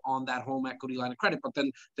example, on that home equity line of credit, but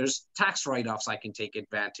then there's tax write-offs I can take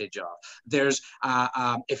advantage of. There's,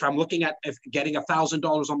 if I'm looking at getting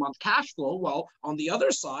 $1,000 a month cash flow, well, on the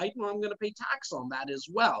other side, well, I'm going to pay tax on that as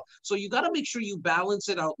well. So you got to make sure you balance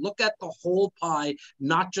it out. Look at the whole pie,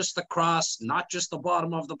 not just the crust, not just the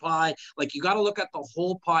bottom of the pie. Like, you got to look at the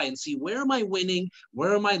whole pie and see, where am I winning,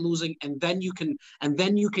 where am I losing, and then you can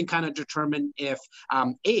kind of determine if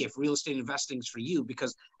real estate investing is for you,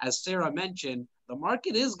 because as Sarah mentioned, the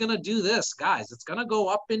market is going to do this, guys. It's going to go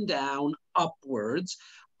up and down, upwards.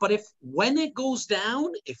 But when it goes down,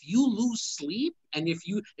 if you lose sleep, and if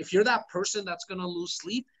you're that person that's going to lose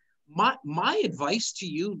sleep, my advice to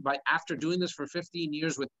you, after doing this for 15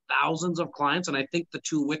 years with thousands of clients, and I think the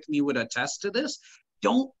two with me would attest to this,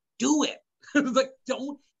 don't do it. Like,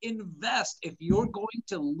 don't invest. If you're going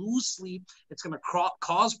to lose sleep, it's going to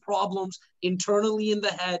cause problems internally in the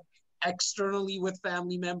head, externally with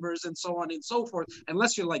family members, and so on and so forth,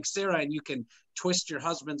 unless you're like Sarah and you can twist your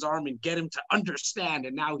husband's arm and get him to understand,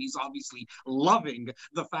 and now he's obviously loving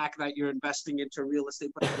the fact that you're investing into real estate.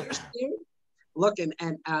 But if you're scared, look, and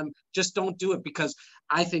just don't do it, because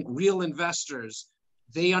I think real investors,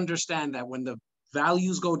 they understand that when the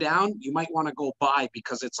values go down, you might want to go buy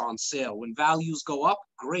because it's on sale. When values go up,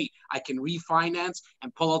 great, I can refinance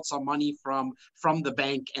and pull out some money from the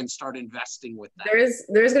bank and start investing with that.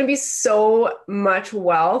 There's going to be so much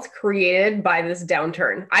wealth created by this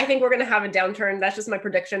downturn. I think we're going to have a downturn. That's just my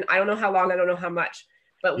prediction. I don't know how long, I don't know how much,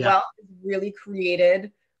 but wealth is really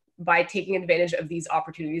created by taking advantage of these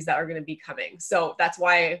opportunities that are going to be coming. So that's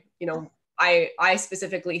why, I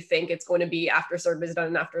specifically think it's going to be after CERB is done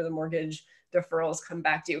and after the mortgage deferrals come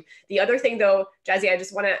back due. The other thing though, Jazzy, I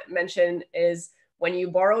just want to mention is when you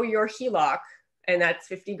borrow your HELOC, and that's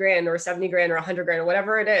 50 grand or 70 grand or 100 grand or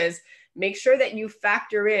whatever it is, make sure that you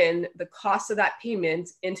factor in the cost of that payment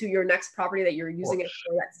into your next property that you're using it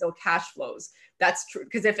for that still cash flows. That's true.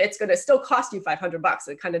 Because if it's going to still cost you $500,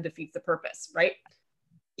 it kind of defeats the purpose, right?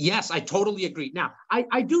 Yes, I totally agree. Now,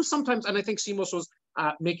 I do sometimes, and I think Simos was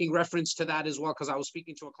making reference to that as well, because I was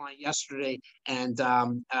speaking to a client yesterday, and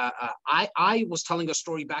I was telling a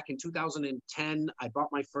story back in 2010. I bought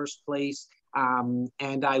my first place,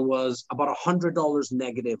 and I was about $100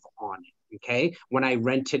 negative on it, okay, when I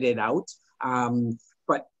rented it out.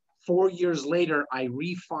 But 4 years later, I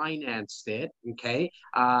refinanced it, okay?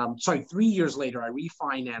 3 years later, I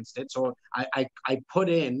refinanced it. So I put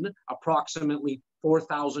in approximately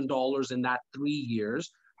 $4,000 in that 3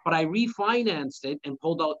 years, but I refinanced it and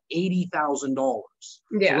pulled out $80,000.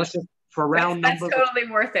 Yeah. So let's just, for round numbers, that's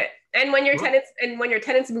totally worth it. And when your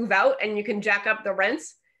tenants move out and you can jack up the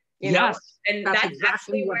rents, you know, and that's exactly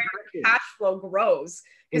actually where cash flow grows.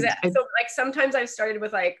 Because so like sometimes I've started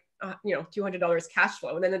with like $200 cash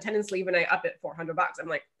flow, and then the tenants leave and I up it $400. I'm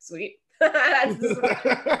like, sweet. That's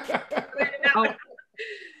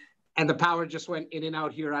and the power just went in and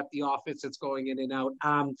out here at the office. It's going in and out.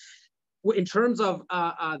 In terms of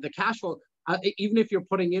the cash flow, even if you're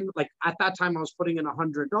putting in, like at that time I was putting in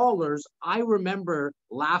 $100, I remember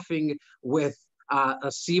laughing with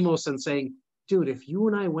Simos and saying, dude, if you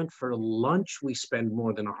and I went for lunch, we spend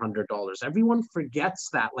more than $100. Everyone forgets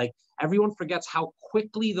that. Like, everyone forgets how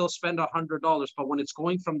quickly they'll spend $100, but when it's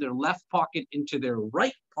going from their left pocket into their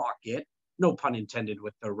right pocket, no pun intended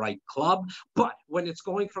with the right club, but when it's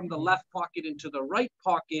going from the left pocket into the right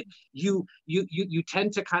pocket, you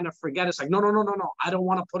tend to kind of forget. It's like, no, I don't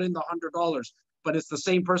want to put in the $100. But it's the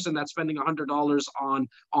same person that's spending $100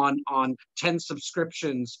 on 10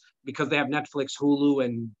 subscriptions because they have Netflix, Hulu,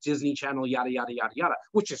 and Disney Channel, yada yada yada yada,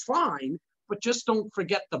 which is fine. But just don't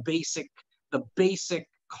forget the basic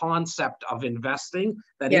concept of investing.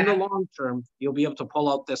 That in the long term you'll be able to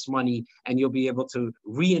pull out this money and you'll be able to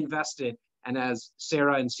reinvest it. And as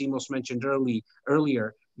Sarah and Simos mentioned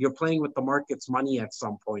earlier, you're playing with the market's money at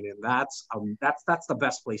some point, and that's the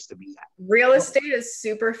best place to be at. Real estate is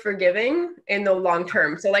super forgiving in the long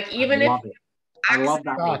term. So like even if I love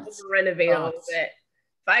that. Renovate a little bit,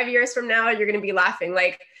 5 years from now you're going to be laughing.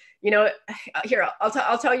 Like, you know, here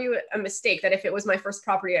I'll tell you a mistake that if it was my first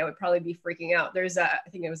property, I would probably be freaking out. There's I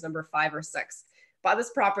think it was number 5 or 6. Bought this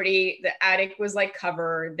property, the attic was like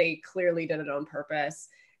covered. They clearly did it on purpose.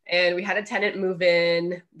 And we had a tenant move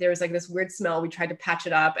in. There was like this weird smell. We tried to patch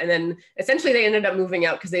it up. And then essentially they ended up moving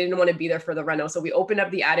out because they didn't want to be there for the reno. So we opened up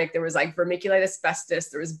the attic. There was like vermiculite asbestos.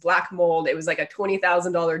 There was black mold. It was like a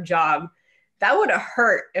 $20,000 job. That would have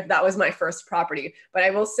hurt if that was my first property. But I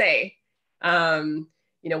will say, you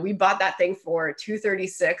know, we bought that thing for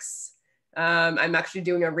 $236. I'm actually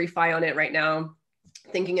doing a refi on it right now,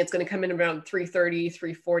 thinking it's going to come in around $330,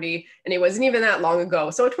 $340. And it wasn't even that long ago.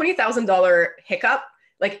 So a $20,000 hiccup.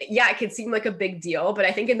 Like, yeah, it could seem like a big deal, but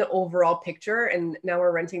I think in the overall picture, and now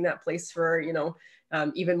we're renting that place for, you know,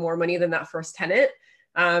 even more money than that first tenant.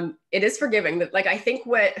 It is forgiving. Like, I think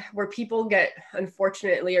where people get,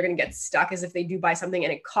 unfortunately, are going to get stuck is if they do buy something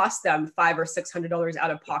and it costs them $500 or $600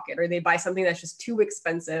 out of pocket, or they buy something that's just too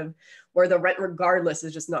expensive, where the rent regardless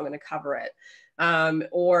is just not going to cover it.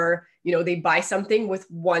 Or, you know, they buy something with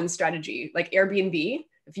one strategy, like Airbnb.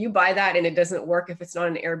 If you buy that and it doesn't work, if it's not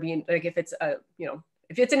an Airbnb, like if it's a, you know,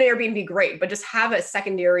 if it's an Airbnb, great, but just have a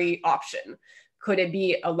secondary option. Could it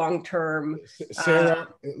be a long-term? Sarah,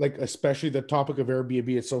 like especially the topic of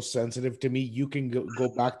Airbnb is so sensitive to me. You can go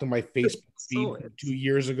back to my Facebook feed 2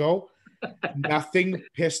 years ago. Nothing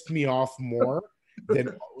pissed me off more than,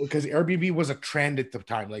 because Airbnb was a trend at the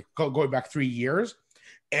time, like going back 3 years.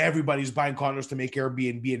 Everybody's buying condos to make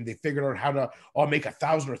Airbnb, and they figured out how to make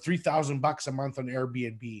 $1,000 or $3,000 a month on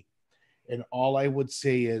Airbnb. And all I would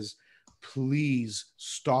say is, please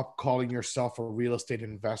stop calling yourself a real estate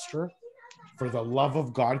investor, for the love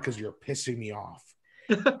of God, because you're pissing me off.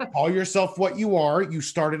 Call yourself what you are. You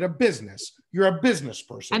started a business. You're a business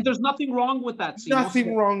person. And there's nothing wrong with that.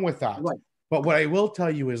 Nothing wrong with that. Right. But what I will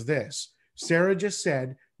tell you is this. Sarah just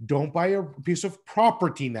said, don't buy a piece of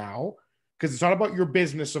property now, because it's not about your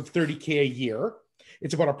business of $30K a year.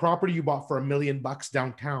 It's about a property you bought for $1 million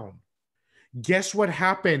downtown. Guess what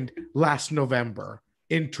happened last November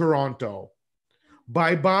in Toronto?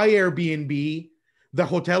 Bye-bye Airbnb. The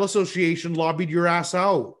hotel association lobbied your ass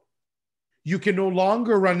out. You can no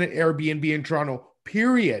longer run an Airbnb in Toronto,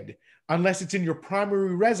 period, unless it's in your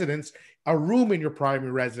primary residence, a room in your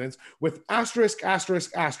primary residence with asterisk,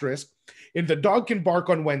 asterisk, asterisk. And the dog can bark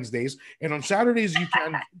on Wednesdays, and on Saturdays you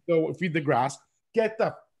can go feed the grass. Get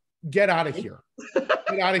out of here.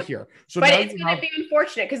 Get out of here. So, but it's going to be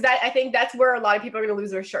unfortunate, because I think that's where a lot of people are going to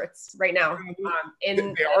lose their shirts right now.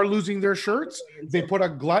 They are losing their shirts. They put a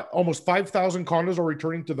glut. Almost 5,000 condos are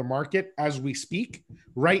returning to the market as we speak.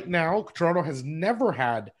 Right now, Toronto has never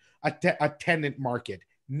had a tenant market.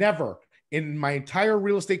 Never. In my entire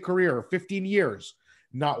real estate career, 15 years,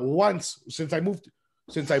 not once since I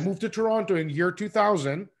moved to Toronto in year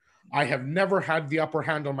 2000, I have never had the upper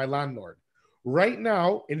hand on my landlord. Right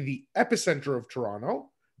now, in the epicenter of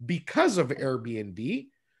Toronto, because of Airbnb,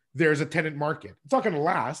 there's a tenant market. It's not going to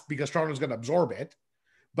last because Toronto's going to absorb it.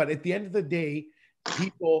 But at the end of the day,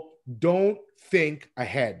 people don't think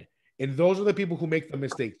ahead. And those are the people who make the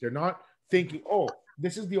mistakes. They're not thinking, oh,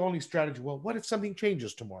 this is the only strategy. Well, what if something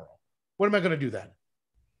changes tomorrow? What am I going to do then?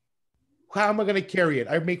 How am I going to carry it?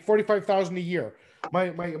 I make $45,000 a year.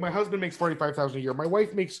 My husband makes $45,000 a year. My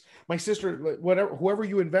wife makes, my sister, whatever, whoever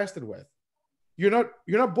you invested with. You're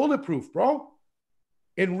not bulletproof, bro.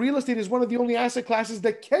 And real estate is one of the only asset classes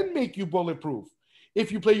that can make you bulletproof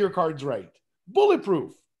if you play your cards right.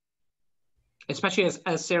 Bulletproof. Especially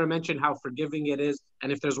as Sarah mentioned, how forgiving it is.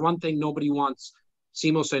 And if there's one thing nobody wants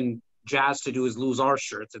Simos and Jas to do is lose our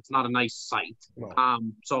shirts. It's not a nice sight. No.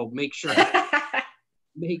 So make sure that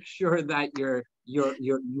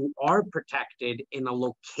you are protected in a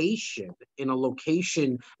location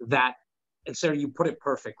that and Sarah, you put it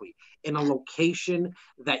perfectly, in a location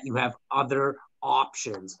that you have other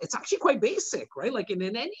options. It's actually quite basic, right? Like in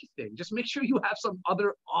anything, just make sure you have some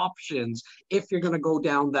other options if you're going to go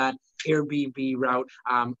down that Airbnb route.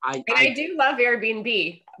 I do love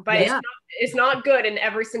Airbnb, but it's not good in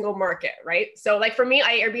every single market, right? So like for me,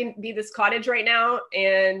 I Airbnb this cottage right now,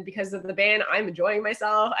 and because of the ban, I'm enjoying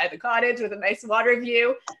myself. I have a cottage with a nice water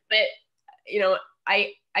view, but you know,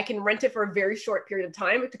 I can rent it for a very short period of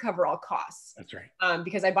time to cover all costs. That's right.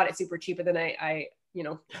 Because I bought it super cheap, and then I you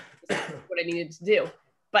know, what I needed to do.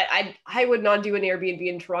 But I would not do an Airbnb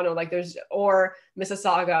in Toronto, like or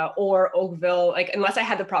Mississauga or Oakville, like unless I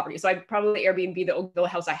had the property. So I'd probably Airbnb the Oakville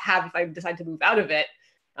house I have if I decide to move out of it.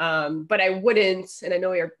 But I wouldn't, and I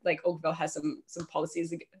know like Oakville has some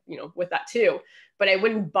policies, you know, with that too. But I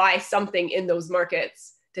wouldn't buy something in those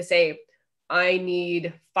markets to say I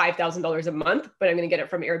need $5,000 a month, but I'm going to get it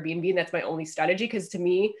from Airbnb, and that's my only strategy. Because to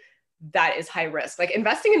me, that is high risk. Like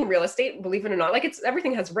investing in real estate, believe it or not, like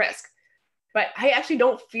everything has risk, but I actually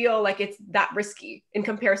don't feel like it's that risky in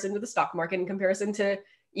comparison to the stock market, in comparison to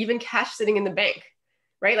even cash sitting in the bank,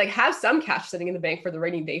 right? Like have some cash sitting in the bank for the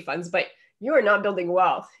rainy day funds, but you are not building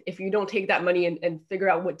wealth if you don't take that money and figure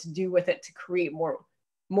out what to do with it to create more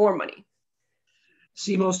money.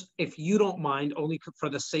 Simos, if you don't mind, only for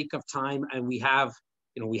the sake of time, and we have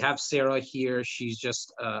Sarah here. She's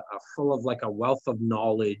just full of like a wealth of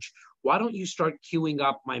knowledge. Why don't you start queuing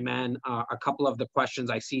up, my man, a couple of the questions?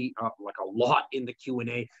 I see like a lot in the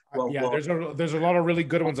Q&A. There's a lot of really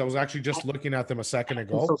good ones. I was actually just looking at them a second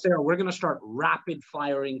ago. So Sarah, we're going to start rapid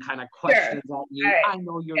firing kind of questions at you. Right. I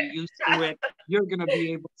know you're used to it. You're going to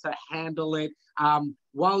be able to handle it.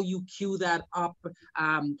 While you queue that up,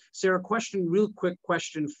 Sarah, real quick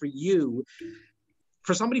question for you.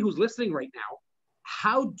 For somebody who's listening right now,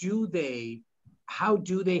 how do they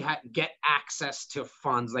get access to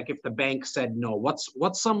funds? Like if the bank said no,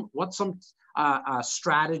 what's some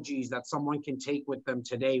strategies that someone can take with them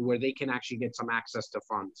today where they can actually get some access to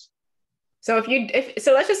funds? So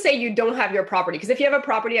so let's just say you don't have your property, because if you have a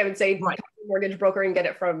property, I would say right, mortgage broker and get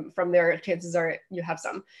it from there. Chances are you have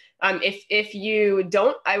some. If you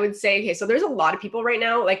don't, I would say, okay, so there's a lot of people right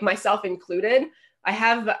now, like myself included. I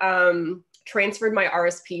have transferred my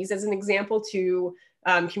RSPs as an example to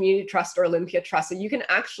Community Trust or Olympia Trust. So you can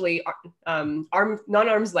actually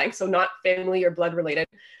non-arm's length, so not family or blood related.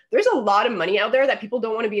 There's a lot of money out there that people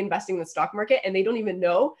don't want to be investing in the stock market, and they don't even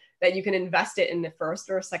know that you can invest it in the first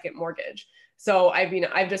or a second mortgage. So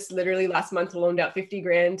I've just literally last month loaned out 50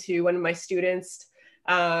 grand to one of my students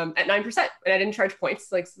at 9%, and I didn't charge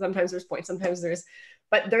points. Like sometimes there's points, sometimes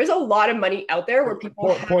but there's a lot of money out there where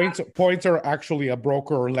people points are actually a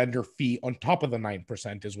broker or lender fee on top of the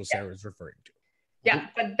 9% is what Sarah's referring to. Yeah,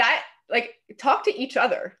 but that, like, talk to each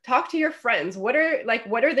other, talk to your friends. What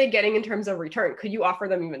are they getting in terms of return? Could you offer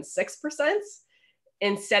them even 6%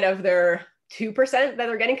 instead of their 2% that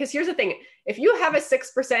they're getting? Because here's the thing, if you have a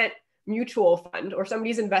 6% mutual fund, or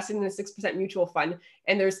somebody's invested in a 6% mutual fund,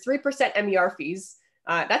 and there's 3% MER fees,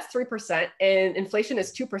 that's 3%, and inflation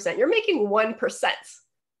is 2%, you're making 1%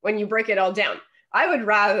 when you break it all down. I would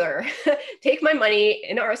rather take my money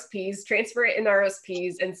in RSPs, transfer it in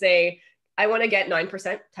RSPs, and say, I want to get 9%,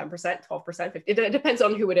 10%, 12%, 50%. It depends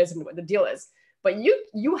on who it is and what the deal is. But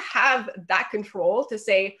you have that control to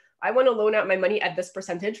say, I want to loan out my money at this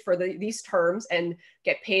percentage for these terms and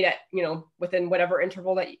get paid at, within whatever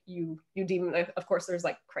interval that you deem. Of course, there's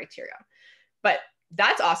like criteria, but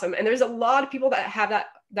that's awesome. And there's a lot of people that have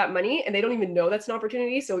that money and they don't even know that's an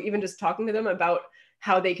opportunity. So even just talking to them about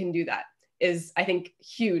how they can do that is, I think,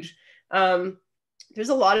 huge. There's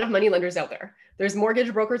a lot of money lenders out there. There's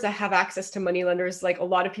mortgage brokers that have access to money lenders. Like a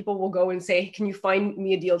lot of people will go and say, can you find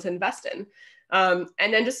me a deal to invest in? And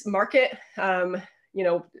then just market,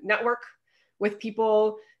 network with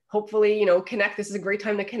people, hopefully, connect. This is a great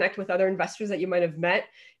time to connect with other investors that you might have met.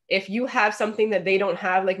 If you have something that they don't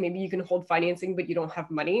have, like maybe you can hold financing, but you don't have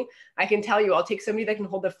money, I can tell you, I'll take somebody that can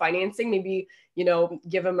hold the financing, maybe,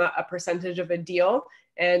 give them a percentage of a deal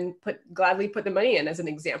and gladly put the money in as an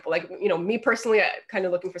example. Like, me personally, kind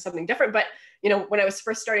of looking for something different, but, when I was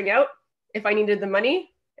first starting out, if I needed the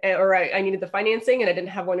money or I needed the financing and I didn't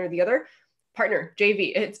have one or the other, partner,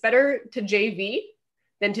 JV. It's better to JV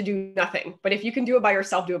than to do nothing. But if you can do it by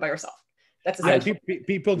yourself, do it by yourself. That's essential.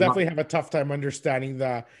 People definitely have a tough time understanding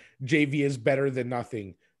that JV is better than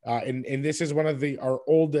nothing. And this is one of our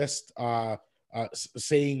oldest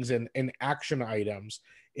sayings and action items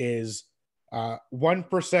is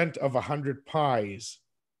 1% of 100 pies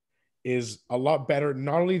is a lot better,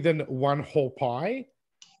 not only than one whole pie,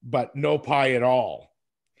 but no pie at all.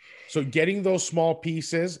 So getting those small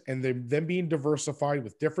pieces and them being diversified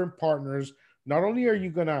with different partners, not only are you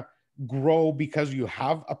going to grow because you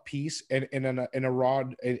have a piece in a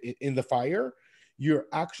rod in the fire, you're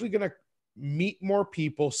actually going to meet more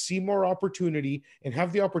people, see more opportunity, and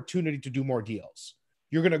have the opportunity to do more deals.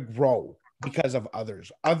 You're going to grow because of others.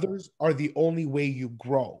 Others are the only way you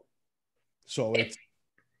grow. So it's...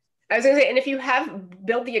 I was going to say, and if you have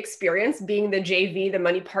built the experience being the JV, the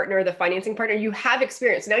money partner, the financing partner, you have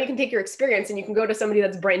experience. Now you can take your experience and you can go to somebody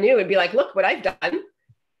that's brand new and be like, look what I've done.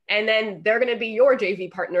 And then they're going to be your JV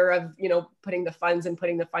partner of, you know, putting the funds and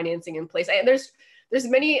putting the financing in place. There's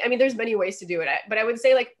many ways to do it. But I would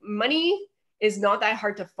say like money is not that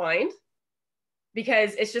hard to find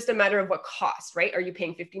because it's just a matter of what cost, right? Are you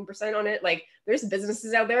paying 15% on it? Like there's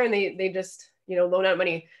businesses out there and they just, you know, loan out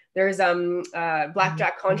money. There's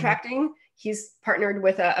Blackjack Contracting. He's partnered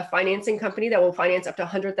with a financing company that will finance up to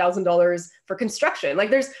 $100,000 for construction. Like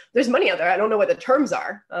there's money out there. I don't know what the terms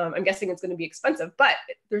are. I'm guessing it's going to be expensive, but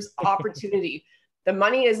there's opportunity. The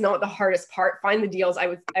money is not the hardest part. Find the deals. I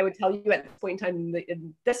would tell you at this point in time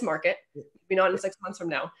in this market, maybe not in 6 months from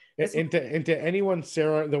now. Into anyone,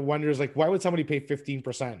 Sarah, that wonders like, why would somebody pay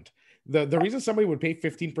 15%? The reason somebody would pay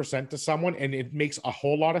 15% to someone, and it makes a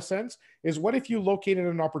whole lot of sense, is what if you located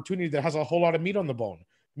an opportunity that has a whole lot of meat on the bone,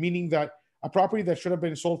 meaning that a property that should have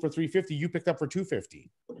been sold for $350, you picked up for $250.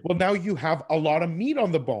 Well, now you have a lot of meat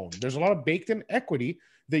on the bone. There's a lot of baked in equity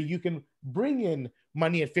that you can bring in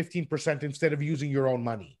money at 15% instead of using your own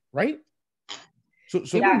money, right? So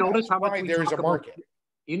yeah. Notice how much there's a market.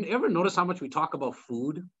 You ever notice how much we talk about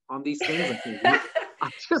food on these things?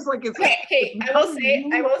 Just like it's okay.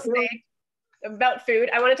 I will say about food.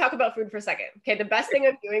 I want to talk about food for a second. Okay, the best thing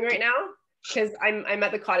I'm doing right now, because I'm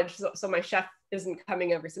at the cottage, so my chef isn't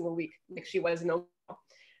coming every single week like she was in Oakville.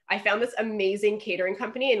 I found this amazing catering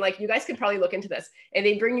company, and like you guys could probably look into this. And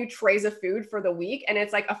they bring you trays of food for the week, and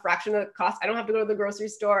it's like a fraction of the cost. I don't have to go to the grocery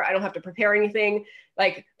store. I don't have to prepare anything.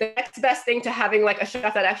 Like the next best thing to having like a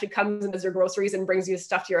chef that actually comes and does your groceries and brings you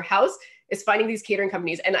stuff to your house is finding these catering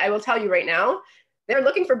companies. And I will tell you right now, they're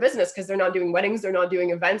looking for business because they're not doing weddings, they're not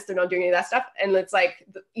doing events, they're not doing any of that stuff. And it's like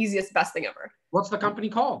the easiest, best thing ever. What's the company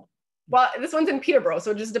called? Well, this one's in Peterborough,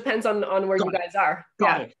 so it just depends on where you guys are.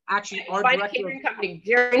 Got it. Actually, our find a catering company,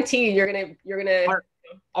 guarantee you're gonna.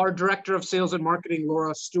 Our director of sales and marketing,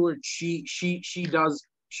 Laura Stewart, she's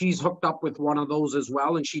hooked up with one of those as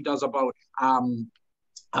well, and she does about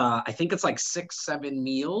I think it's like 6-7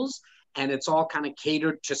 meals, and it's all kind of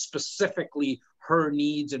catered to specifically her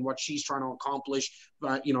needs and what she's trying to accomplish,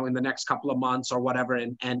 in the next couple of months or whatever,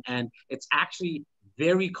 and it's actually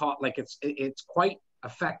very it's quite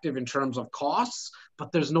effective in terms of costs,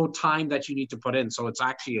 but there's no time that you need to put in. So it's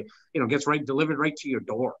actually, gets delivered right to your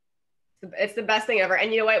door. It's the best thing ever.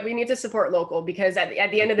 And you know what? We need to support local because at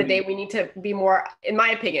the end of the day, we need to be more, in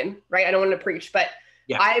my opinion, right? I don't want to preach, but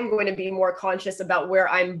yeah. I'm going to be more conscious about where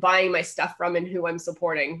I'm buying my stuff from and who I'm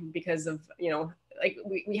supporting because of, like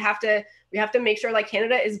we have to make sure like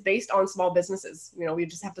Canada is based on small businesses. We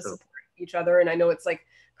just have to support each other. And I know it's like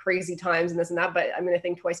crazy times and this and that, but I'm going to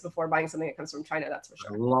think twice before buying something that comes from China. That's for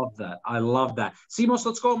sure. I love that. Simos,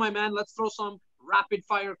 let's go, my man. Let's throw some rapid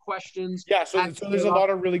fire questions. Yeah. So there's a lot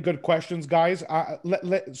of really good questions, guys.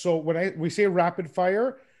 So when we say rapid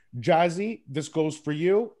fire, Jazzy, this goes for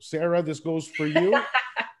you. Sarah, this goes for you.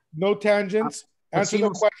 No tangents. Answer the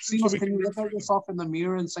question. Simos, can you look at yourself in the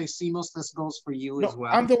mirror and say, Simos, this goes for you as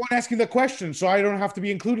well? I'm the one asking the question, so I don't have to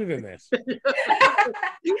be included in this.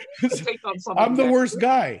 I'm the worst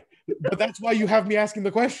guy, but that's why you have me asking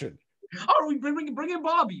the question. Oh, we bring in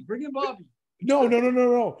Bobby. Bring in Bobby.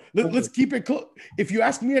 No. Let's keep it close. If you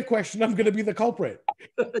ask me a question, I'm going to be the culprit.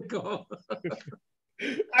 Go. All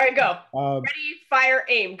right, go. Ready, fire,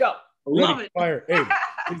 aim, go. Ready, fire, aim.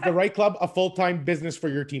 Is the REITE Club a full-time business for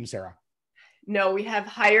your team, Sarah? No, we have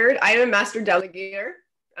hired. I am a master delegator.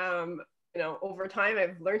 Over time,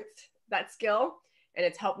 I've learned that skill, and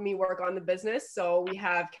it's helped me work on the business. So we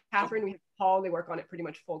have Catherine, we have Paul. They work on it pretty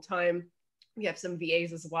much full time. We have some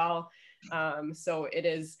VAs as well. So it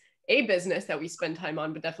is a business that we spend time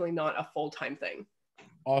on, but definitely not a full-time thing.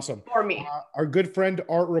 Awesome. For me. Our good friend,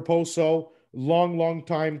 Art Raposo, long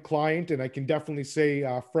time client, and I can definitely say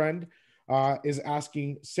friend, is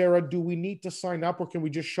asking, Sarah, do we need to sign up or can we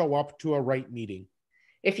just show up to a REITE meeting?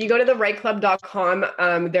 If you go to the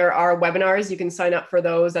REITEclub.com, there are webinars. You can sign up for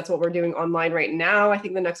those. That's what we're doing online right now. I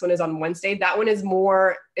think the next one is on Wednesday. That one is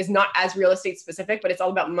not as real estate specific, but it's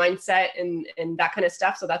all about mindset and that kind of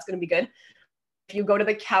stuff. So that's going to be good. If you go to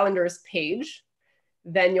the calendars page,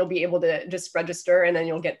 then you'll be able to just register and then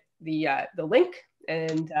you'll get the link.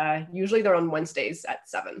 And usually they're on Wednesdays at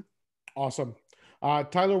 7. Awesome.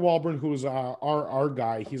 Tyler Walburn, who's our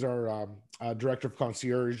guy, he's our director of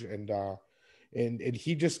concierge, and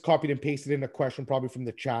he just copied and pasted in a question probably from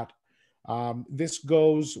the chat. This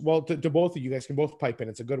goes well to both of you guys. Can both pipe in.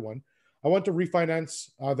 It's a good one. I want to refinance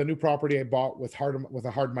the new property I bought with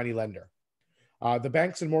a hard money lender. The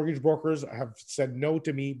banks and mortgage brokers have said no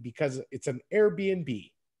to me because it's an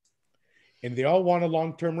Airbnb, and they all want a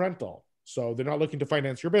long-term rental. So they're not looking to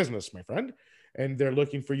finance your business, my friend, and they're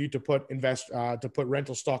looking for you to put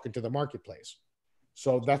rental stock into the marketplace.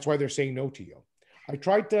 So that's why they're saying no to you. I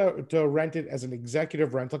tried to rent it as an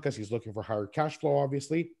executive rental because he's looking for higher cash flow,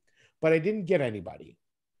 obviously, but I didn't get anybody.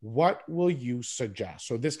 What will you suggest?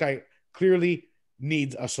 So this guy clearly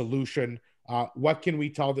needs a solution. What can we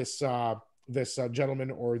tell this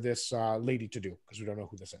gentleman or this lady to do? Because we don't know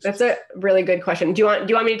who this is. That's a really good question. Do you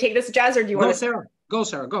want me to take this, Jas, or do you want to? Sarah. Go,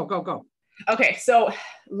 Sarah. Go. Okay, so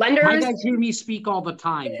lenders. My guys hear me speak all the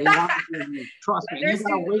time. They want to hear me. Trust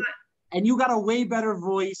me. You got a way better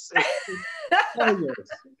voice.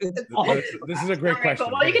 This is a great question.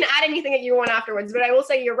 Well, you can add anything that you want afterwards, but I will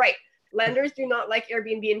say you're right. Lenders do not like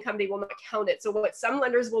Airbnb income. They will not count it. So what some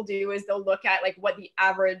lenders will do is they'll look at like what the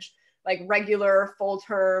average like regular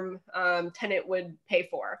full-term tenant would pay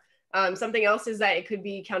for. Something else is that it could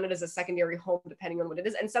be counted as a secondary home depending on what it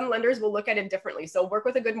is. And some lenders will look at it differently. So work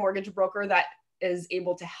with a good mortgage broker that is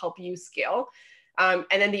able to help you scale. And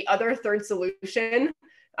then the other third solution,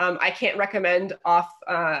 I can't recommend off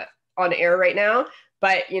on air right now,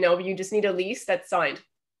 but you just need a lease that's signed.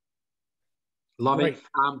 Love it.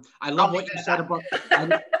 I love what you said about,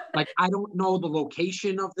 I don't know the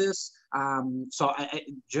location of this. So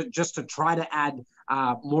just to try to add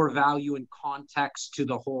more value and context to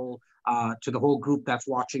the whole group that's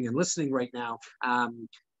watching and listening right now,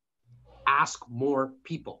 ask more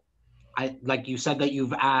people. Like you said that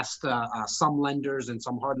you've asked some lenders, and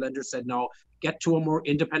some hard lenders said no. Get to a more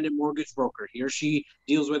independent mortgage broker. He or she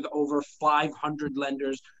deals with over 500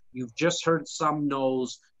 lenders. You've just heard some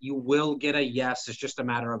no's. You will get a yes. It's just a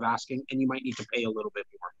matter of asking, and you might need to pay a little bit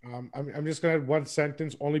more. I'm just going to add one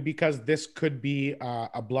sentence, only because this could be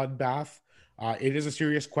a bloodbath. It is a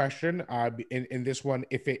serious question. In this one,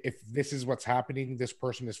 if this is what's happening, this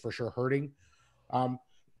person is for sure hurting.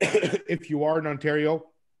 If you are in Ontario,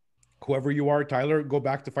 whoever you are, Tyler, go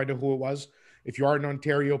back to find out who it was. If you are in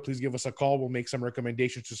Ontario, please give us a call. We'll make some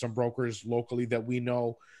recommendations to some brokers locally that we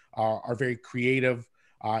know are very creative.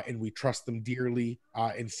 And we trust them dearly,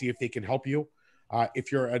 and see if they can help you.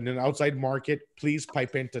 If you're in an outside market, please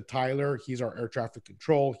pipe into Tyler. He's our air traffic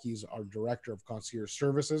control. He's our director of concierge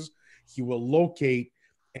services. He will locate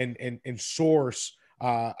and source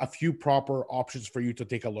a few proper options for you to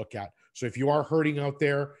take a look at. So if you are hurting out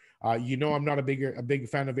there, I'm not a big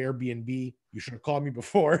fan of Airbnb. You should have called me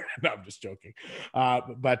before. No, I'm just joking.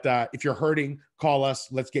 But if you're hurting, call us.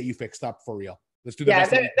 Let's get you fixed up for real. Let's do the best.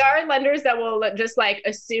 There are lenders that will just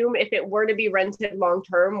assume if it were to be rented long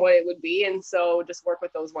term, what it would be, and so just work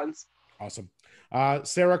with those ones. Awesome.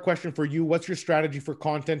 Sarah, question for you: what's your strategy for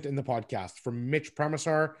content in the podcast? From Mitch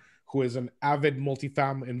Premisar, who is an avid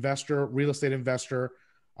multifam investor, real estate investor,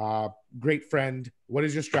 great friend. What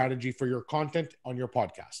is your strategy for your content on your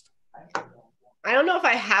podcast? I don't know if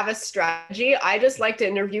I have a strategy. I just like to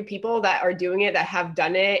interview people that are doing it, that have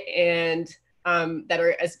done it, and that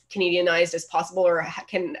are as Canadianized as possible, or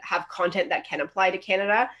can have content that can apply to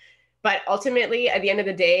Canada. But ultimately, at the end of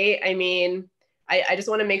the day, I mean, I just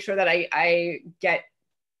want to make sure that I get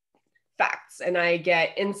facts and I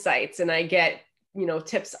get insights and I get,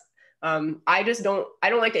 tips. I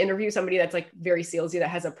don't like to interview somebody that's very salesy, that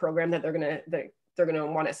has a program that they're going to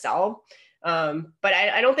want to sell. But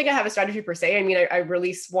I don't think I have a strategy per se. I mean, I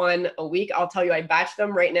release one a week. I'll tell you, I batch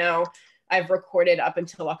them right now. I've recorded up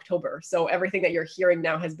until October. So everything that you're hearing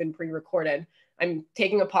now has been pre-recorded. I'm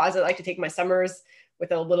taking a pause. I like to take my summers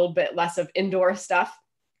with a little bit less of indoor stuff.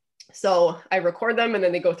 So I record them and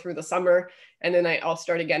then they go through the summer, and then I'll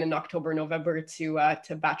start again in October, November to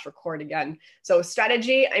batch record again. So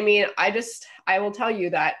strategy, I mean, I will tell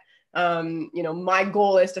you that, my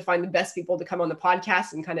goal is to find the best people to come on the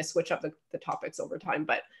podcast and kind of switch up the topics over time.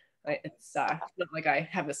 But it's not like I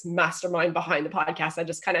have this mastermind behind the podcast. I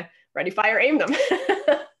just kind of ready, fire, aim them.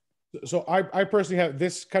 So I personally have,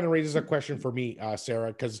 this kind of raises a question for me,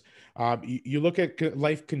 Sarah, because you look at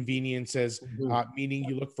life conveniences, meaning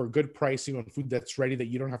you look for good pricing on food that's ready, that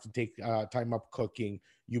you don't have to take time up cooking.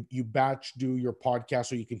 You batch do your podcast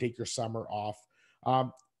so you can take your summer off.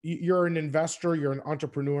 You're an investor, you're an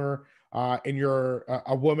entrepreneur, and you're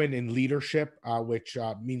a woman in leadership, which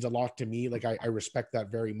means a lot to me. I respect that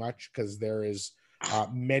very much, because there is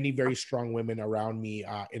many very strong women around me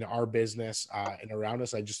in our business and around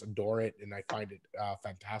us. I just adore it, and I find it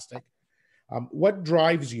fantastic. What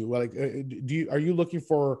drives you? Like, are you looking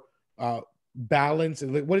for balance?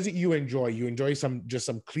 And what is it you enjoy? You enjoy some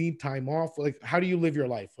clean time off? Like, how do you live your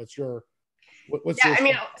life? What's your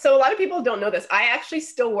so a lot of people don't know this. I actually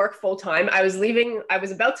still work full time. I was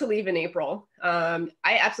about to leave in April. I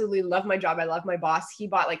absolutely love my job. I love my boss. He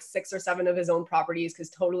bought like 6 or 7 of his own properties because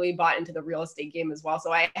totally bought into the real estate game as well.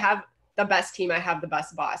 So I have the best team. I have the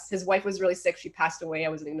best boss. His wife was really sick. She passed away. I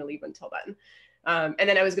wasn't going to leave until then. And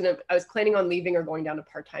then I was planning on leaving or going down to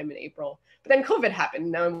part-time in April, but then COVID happened.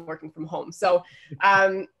 Now I'm working from home. So,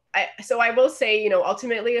 I will say,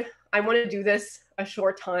 ultimately I want to do this a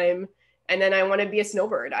short time. And then I want to be a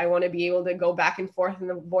snowbird. I want to be able to go back and forth and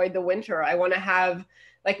avoid the winter. I want to have,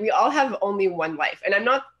 like, we all have only one life. And I'm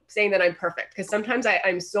not saying that I'm perfect, because sometimes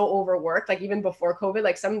I'm so overworked, like even before COVID,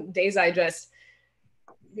 like some days you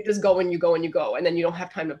just go and you go and you go, and then you don't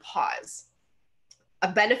have time to pause.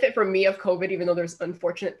 A benefit for me of COVID, even though there's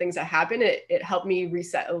unfortunate things that happen, it helped me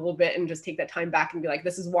reset a little bit and just take that time back and be like,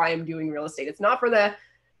 this is why I'm doing real estate. It's not for the,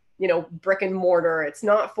 brick and mortar. It's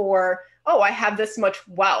not for, oh, I have this much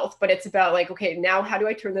wealth, but it's about like, okay, now how do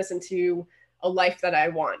I turn this into a life that I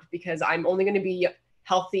want? Because I'm only going to be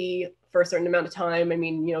healthy for a certain amount of time. I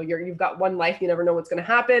mean, you've got one life, you never know what's going to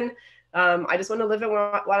happen. I just want to live it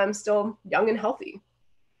while I'm still young and healthy.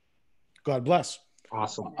 God bless.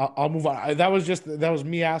 Awesome. I'll move on. That was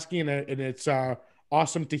me asking, and it's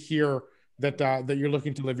awesome to hear that you're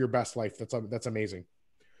looking to live your best life. That's amazing.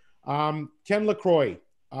 Ken LaCroix,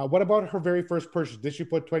 what about her very first purchase? Did she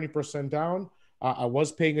put 20% down? I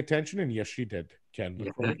was paying attention, and yes, she did. Ken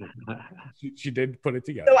LaCroix, she did put it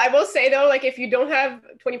together. So I will say though, like if you don't have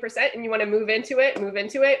 20% and you want to move into it.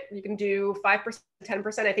 You can do 5%,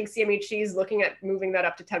 10%. I think CMHC is looking at moving that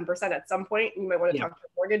up to 10% at some point. You might want to talk to a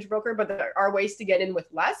mortgage broker, but there are ways to get in with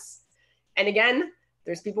less. And again,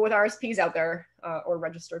 there's people with RSPs out there or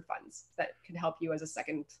registered funds that can help you as a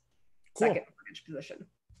second mortgage position.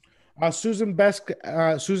 Susan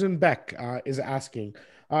Beck is asking,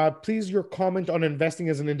 please, your comment on investing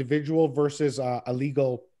as an individual versus a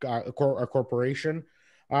legal corporation.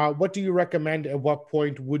 What do you recommend? At what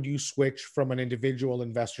point would you switch from an individual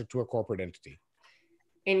investor to a corporate entity?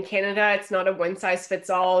 In Canada, it's not a one size fits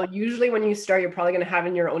all. Usually when you start, you're probably going to have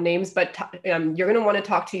in your own names, but you're going to want to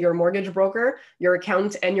talk to your mortgage broker, your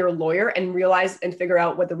accountant, and your lawyer and realize and figure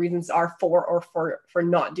out what the reasons are for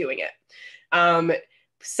not doing it.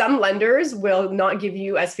 Some lenders will not give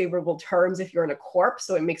you as favorable terms if you're in a corp.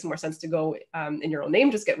 So it makes more sense to go in your own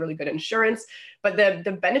name, just get really good insurance. But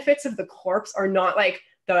the benefits of the corps are not like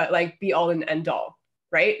the be all and end all,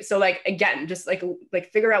 right? So like, again, just like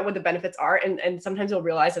figure out what the benefits are. And sometimes you'll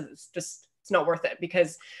realize that it's not worth it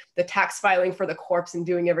because the tax filing for the corps and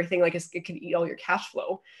doing everything, like it could eat all your cash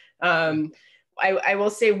flow. I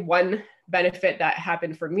will say one benefit that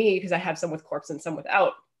happened for me, because I have some with corps and some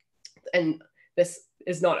without, and this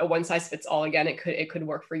is not a one size fits all. Again, it could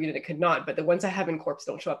work for you and it could not, but the ones I have in corps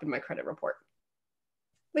don't show up in my credit report.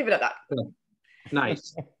 Leave it at that.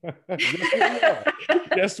 Nice.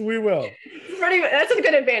 Yes, we will. That's a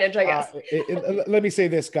good advantage, I guess. Let me say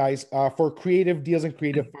this, guys. For creative deals and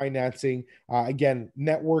creative financing, again,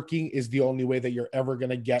 networking is the only way that you're ever going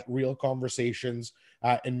to get real conversations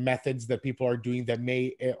and methods that people are doing that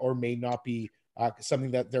may or may not be something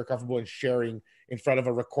that they're comfortable in sharing in front of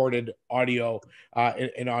a recorded audio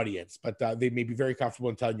an audience, but they may be very comfortable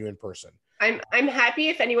in telling you in person. I'm happy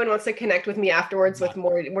if anyone wants to connect with me afterwards with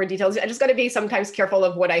more details. I just got to be sometimes careful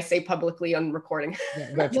of what I say publicly on recording.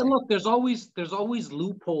 Look, there's always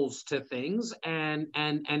loopholes to things, and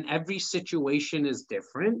every situation is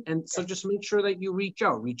different, and so just make sure that you reach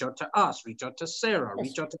out to us, reach out to Sarah,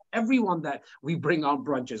 reach out to everyone that we bring on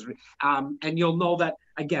brunches, and you'll know that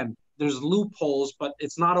again there's loopholes, but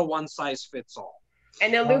it's not a one size fits all.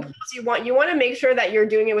 And the loopholes you want to make sure that you're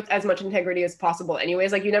doing it with as much integrity as possible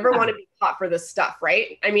anyways. Like you never want to be caught for this stuff,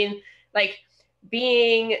 right? I mean, like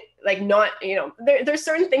being like not, there's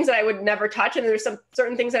certain things that I would never touch. And there's some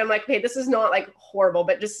certain things that I'm like, okay, this is not like horrible,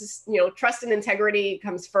 but just, trust and integrity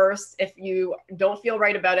comes first. If you don't feel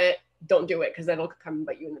right about it, don't do it because that'll come and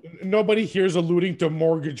bite you in the. Nobody here's alluding to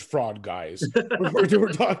mortgage fraud, guys.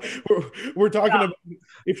 we're talking about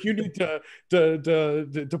if you need to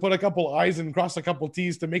put a couple I's and cross a couple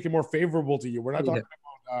T's to make it more favorable to you. We're not talking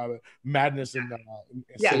about madness and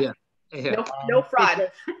no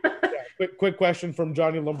fraud. Quick question from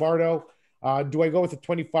Johnny Lombardo. Do I go with a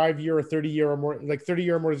 25-year or 30-year or more? Like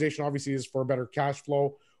 30-year amortization obviously is for better cash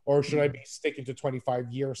flow, or should I be sticking to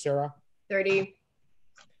 25-year, Sarah? 30.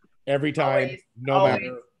 Every time, Always.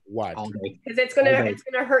 matter What? Because it's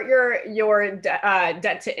gonna hurt your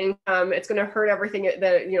debt to income. It's gonna hurt everything,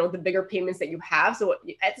 the bigger payments that you have. So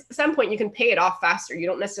at some point you can pay it off faster. You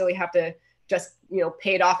don't necessarily have to just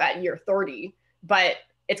pay it off at year 30, but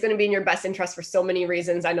it's going to be in your best interest for so many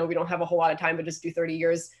reasons. I know we don't have a whole lot of time, but just do 30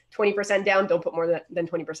 years, 20% down. Don't put more than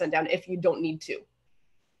 20% down if you don't need to.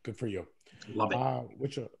 Good for you. Love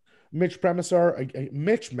it. Mitch Premisar,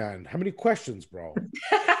 Mitch, man, how many questions, bro?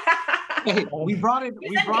 Hey, we brought in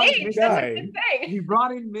Mitch live.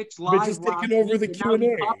 Mitch is taking over the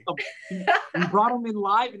Q&A. We brought him in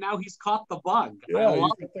live, and now he's caught the bug. Yeah, he's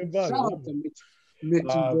got the bug. Shout out to Mitch.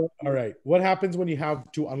 All right. What happens when you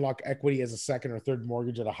have to unlock equity as a second or third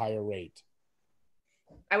mortgage at a higher rate?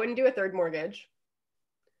 I wouldn't do a third mortgage.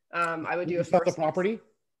 I would do a first. The property?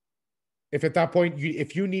 If at that point,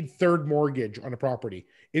 if you need third mortgage on a property,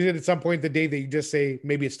 is it at some point in the day that you just say,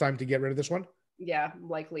 maybe it's time to get rid of this one? Yeah,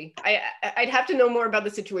 likely. I'd have to know more about the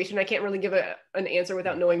situation. I can't really give an answer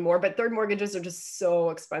without knowing more, but third mortgages are just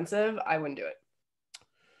so expensive. I wouldn't do it.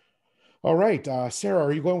 All right. Sarah,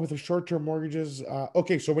 are you going with the short-term mortgages?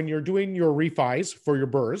 Okay, so when you're doing your refis for your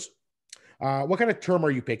BRRRRs, what kind of term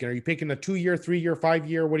are you picking? Are you picking a 2-year, 3-year,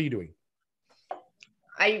 5-year? What are you doing?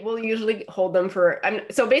 I will usually hold them for,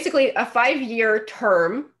 so basically a 5-year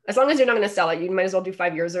term, as long as you're not going to sell it, you might as well do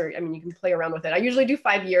 5 years, or you can play around with it. I usually do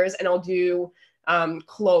 5 years, and I'll do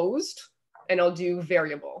closed, and I'll do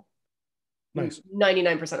variable. Nice.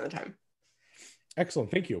 99% of the time.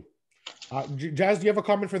 Excellent. Thank you. Jas, do you have a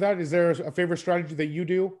comment for that? Is there a favorite strategy that you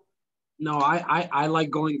do? No, I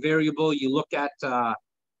like going variable. You look at the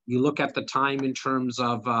time in terms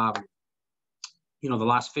of the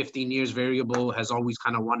last 15 years. Variable has always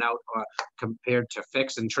kind of won out compared to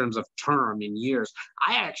fixed in terms of term in years.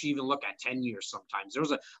 I actually even look at 10 years sometimes.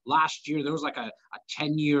 Last year there was like a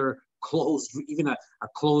 10-year closed, even a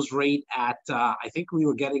closed rate at I think we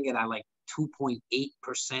were getting it at like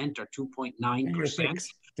 2.8% or 2.9%.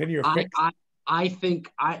 10-year fixed. I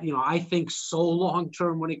think so long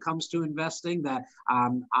term when it comes to investing that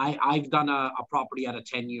I've done a property at a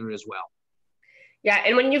 10-year as well. Yeah,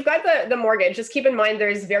 and when you've got the mortgage, just keep in mind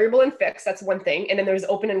there's variable and fixed, that's one thing, and then there's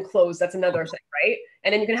open and closed, that's another thing, right?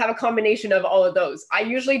 And then you can have a combination of all of those. I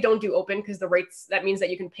usually don't do open because the rates, that means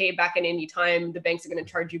that you can pay it back at any time. The banks are going to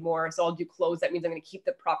charge you more, so I'll do closed. That means I'm going to keep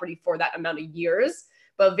the property for that amount of years.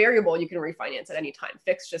 But variable, you can refinance at any time.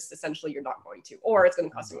 Fixed, just essentially you're not going to, or it's going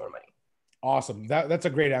to cost you more money. Awesome. That's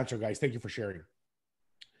a great answer, guys. Thank you for sharing.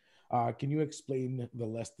 Can you explain the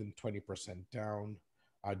less than 20% down?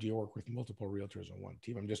 Do you work with multiple realtors on one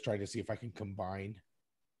team? I'm just trying to see if I can combine.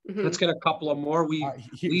 Mm-hmm. Let's get a couple of more.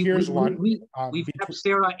 Here's one. We've kept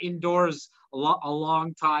Sarah indoors a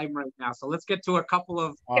long time right now. So let's get to a couple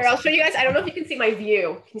of. Here, I'll show you guys. I don't know if you can see my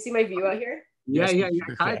view. Can you see my view out here? Yeah.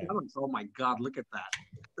 Oh my God, look at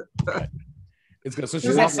that. It's good. So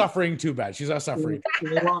she's not suffering too bad. She's not suffering.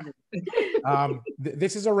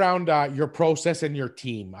 This is around your process and your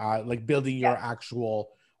team, like building your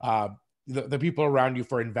actual the people around you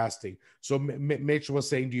for investing. So Mitch was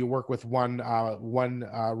saying, do you work with one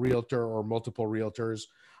realtor or multiple realtors?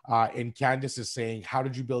 And Candice is saying, how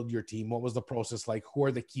did you build your team? What was the process like? Who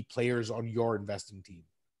are the key players on your investing team?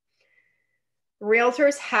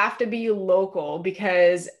 Realtors have to be local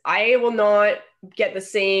because I will not get the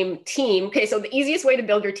same team. Okay, so the easiest way to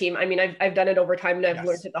build your team, I mean, I've done it over time and I've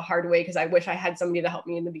learned it the hard way because I wish I had somebody to help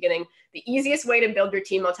me in the beginning. The easiest way to build your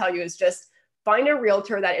team, I'll tell you, is just find a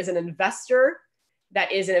realtor that is an investor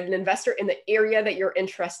in the area that you're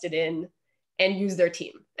interested in and use their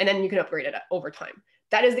team. And then you can upgrade it over time.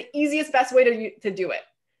 That is the easiest, best way to do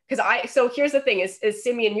it. So here's the thing is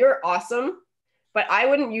Simeon, you're awesome. But I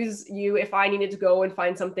wouldn't use you if I needed to go and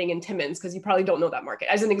find something in Timmins because you probably don't know that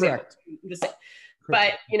market, as an example. Just saying.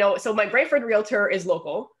 But, so my Brantford realtor is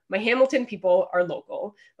local. My Hamilton people are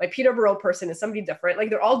local. My Peterborough person is somebody different. Like,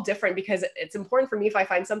 they're all different because it's important for me if I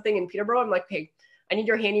find something in Peterborough, I'm like, hey, I need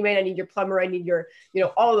your handyman, I need your plumber, I need your,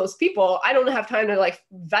 all of those people. I don't have time to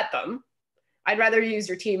vet them. I'd rather use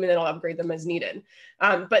your team and then I'll upgrade them as needed.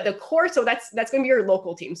 But the core, so that's going to be your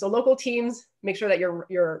local team. So local teams, make sure that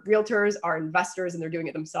your realtors are investors and they're doing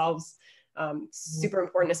it themselves. Super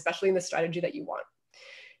important, especially in the strategy that you want.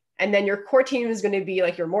 And then your core team is going to be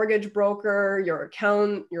like your mortgage broker, your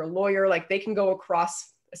accountant, your lawyer, like they can go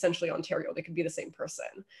across essentially Ontario. They could be the same person.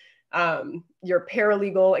 Your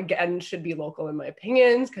paralegal, again, should be local in my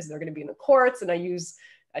opinions because they're going to be in the courts. And I use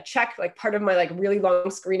a check, like part of my really long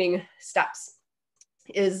screening steps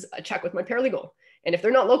is a check with my paralegal. And if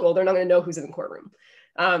they're not local, they're not going to know who's in the courtroom.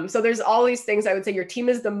 So there's all these things. I would say your team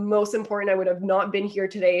is the most important. I would have not been here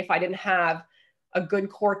today if I didn't have a good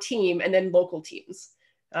core team and then local teams.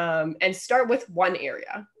 and start with one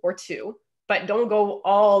area or two, but don't go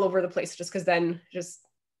all over the place just because then it just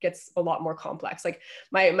gets a lot more complex. Like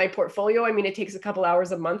my portfolio, I mean, it takes a couple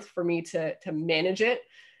hours a month for me to manage it.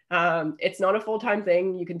 It's not a full-time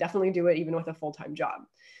thing. You can definitely do it even with a full-time job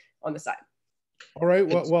on the side. All right.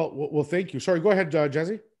 Well, thank you. Sorry, go ahead,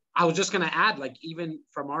 Jazzy. I was just going to add, like, even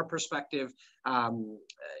from our perspective,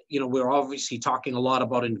 we're obviously talking a lot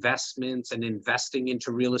about investments and investing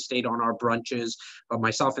into real estate on our brunches. But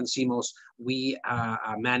myself and Simos, we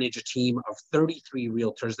manage a team of 33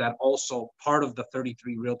 realtors that also, part of the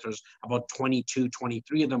 33 realtors, about 22,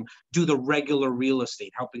 23 of them do the regular real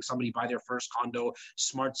estate, helping somebody buy their first condo,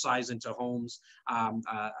 smart size into homes,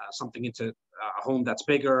 something into a home that's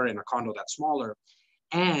bigger and a condo that's smaller.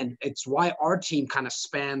 And it's why our team kind of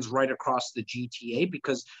spans right across the GTA,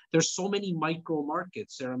 because there's so many micro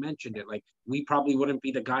markets. Sarah mentioned it. Like, we probably wouldn't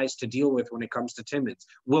be the guys to deal with when it comes to Timmins.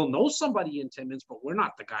 We'll know somebody in Timmins, but we're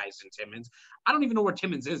not the guys in Timmins. I don't even know where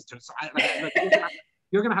Timmins is. So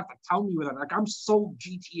you're going to have to tell me where. Like, I'm so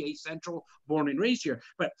GTA Central, born and raised here.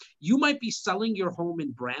 But you might be selling your home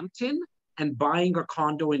in Brampton and buying a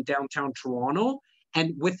condo in downtown Toronto.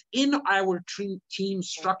 And within our team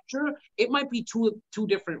structure, it might be two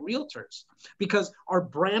different realtors, because our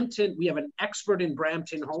Brampton, we have an expert in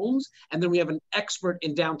Brampton homes, and then we have an expert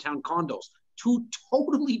in downtown condos. Two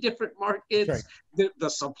totally different markets, right. The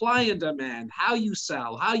supply and demand, how you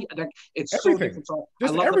sell, it's everything. So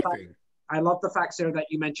different. So I love the fact, Sarah, that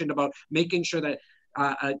you mentioned about making sure that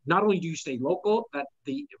not only do you stay local, that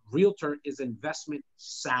the realtor is investment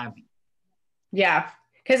savvy. Yeah.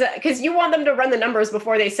 Because you want them to run the numbers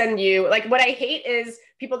before they send you. Like, what I hate is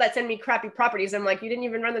people that send me crappy properties. I'm like, you didn't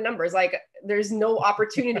even run the numbers. Like, there's no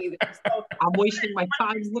opportunity. So, I'm wasting my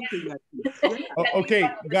time looking at you. Okay,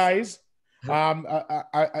 guys.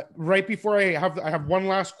 Right before I have one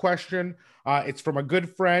last question. It's from a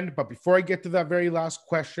good friend. But before I get to that very last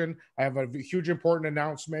question, I have a huge important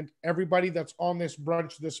announcement. Everybody that's on this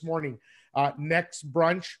brunch this morning, next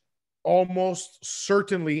brunch almost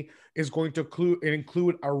certainly is going to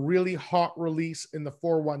include a really hot release in the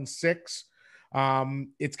 416.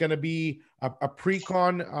 It's going to be a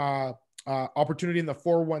pre-con opportunity in the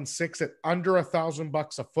 416 at under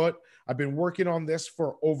 $1,000 a foot. I've been working on this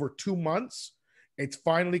for over 2 months. It's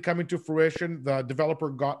finally coming to fruition. The developer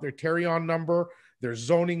got their Terrion number. Their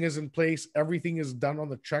zoning is in place. Everything is done on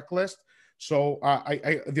the checklist. So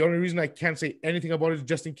the only reason I can't say anything about it is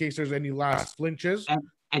just in case there's any last flinches.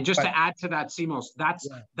 And just to add to that, Simos,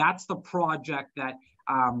 that's the project that,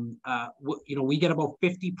 we get about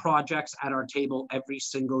 50 projects at our table every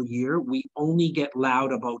single year. We only get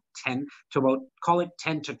allowed about 10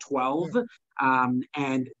 to 12.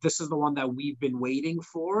 And this is the one that we've been waiting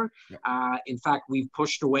for. In fact, we've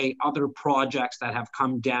pushed away other projects that have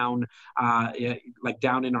come down,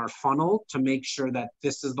 down in our funnel, to make sure that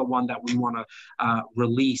this is the one that we want to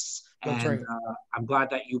release. That's right. I'm glad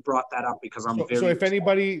that you brought that up, because I'm very. So if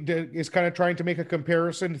anybody is kind of trying to make a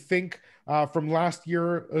comparison, think from last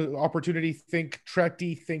year opportunity, think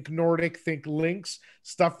Tretti, think Nordic, think Lynx,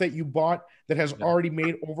 stuff that you bought that has already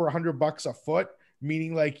made over $100 a foot,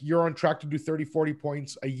 meaning like you're on track to do 30, 40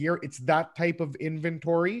 points a year. It's that type of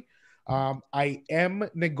inventory. I am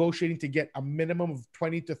negotiating to get a minimum of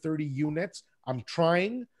 20 to 30 units. I'm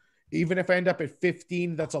trying. Even if I end up at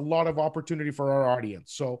 15, that's a lot of opportunity for our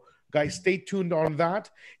audience. So guys, stay tuned on that.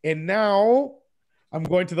 And now I'm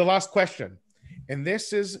going to the last question. And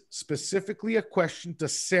this is specifically a question to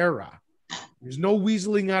Sarah. There's no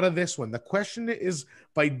weaseling out of this one. The question is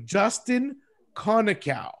by Justin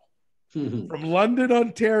Conacow from London,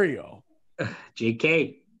 Ontario.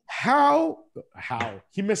 JK. How?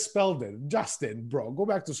 He misspelled it. Justin, bro, go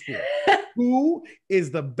back to school. Who is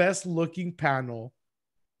the best looking panel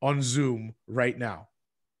on Zoom right now?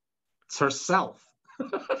 It's herself.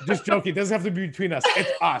 Just joking. It doesn't have to be between us.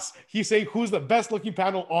 It's us. He's saying who's the best looking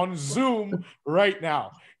panel on Zoom right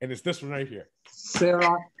now, and it's this one right here.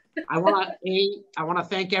 Sarah, I want to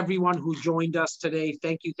thank everyone who joined us today.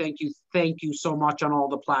 Thank you so much on all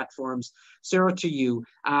the platforms. Sarah, to you,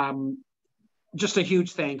 just a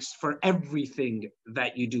huge thanks for everything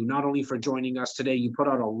that you do. Not only for joining us today, you put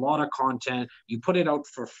out a lot of content. You put it out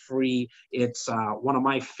for free. It's one of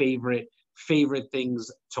my favorite things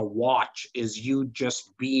to watch, is you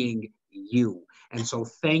just being you. And so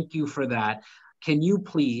thank you for that. Can you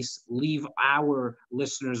please leave our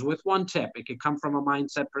listeners with one tip? It can come from a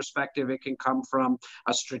mindset perspective. It can come from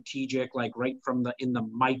a strategic, like right from in the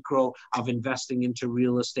micro of investing into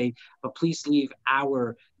real estate. But please leave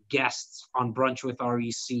our guests on Brunch with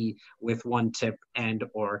REC with one tip and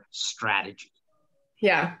or strategy.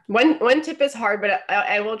 Yeah, one tip is hard, but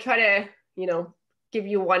I will try to, give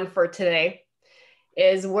you one for today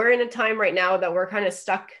is we're in a time right now that we're kind of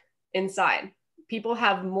stuck inside. People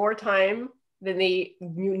have more time than they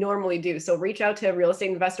normally do. So reach out to a real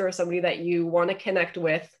estate investor or somebody that you want to connect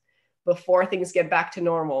with before things get back to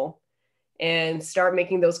normal, and start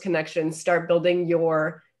making those connections, start building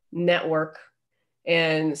your network,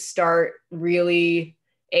 and start really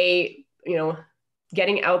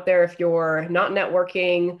getting out there. If you're not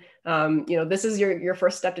networking, this is your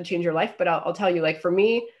first step to change your life. But I'll tell you, like for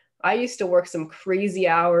me, I used to work some crazy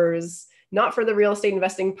hours, not for the real estate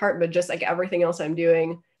investing part, but just like everything else I'm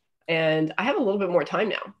doing. And I have a little bit more time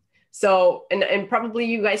now. So, and probably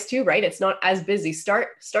you guys too, right? It's not as busy.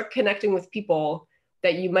 Start connecting with people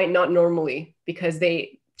that you might not normally, because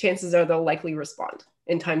chances are they'll likely respond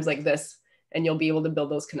in times like this, and you'll be able to build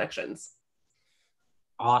those connections.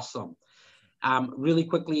 Awesome. Really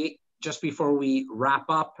quickly, just before we wrap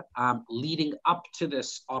up, leading up to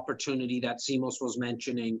this opportunity that Simos was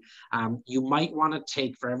mentioning, you might want to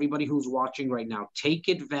take, for everybody who's watching right now, take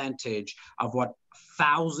advantage of what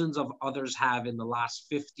thousands of others have in the last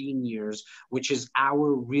 15 years, which is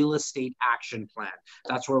our real estate action plan.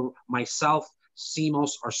 That's where myself,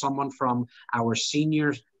 Simos, or someone from our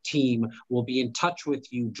senior team will be in touch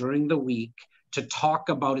with you during the week to talk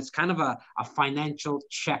about, it's kind of a financial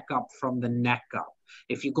checkup from the neck up.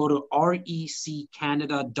 If you go to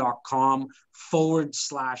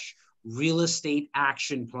reccanada.com/real estate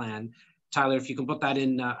action plan, Tyler, if you can put that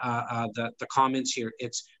in the comments here,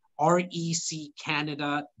 it's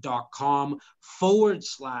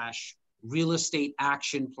reccanada.com/real estate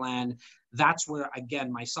action plan. That's where, again,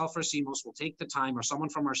 myself or Simos will take the time, or someone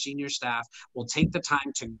from our senior staff will take the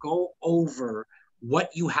time to go over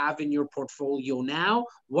what you have in your portfolio now,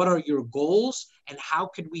 what are your goals, and how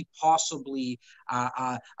could we possibly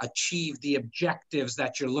achieve the objectives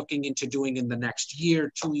that you're looking into doing in the next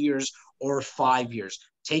year, 2 years, or 5 years.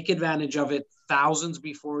 Take advantage of it. Thousands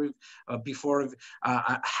before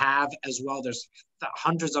have as well. There's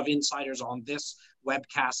hundreds of insiders on this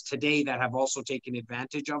webcast today that have also taken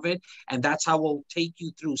advantage of it. And that's how we'll take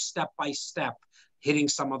you through step by step, hitting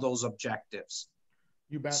some of those objectives.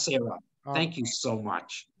 You bet. Sarah, thank you so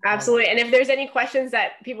much. Absolutely. And if there's any questions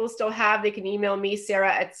that people still have, they can email me,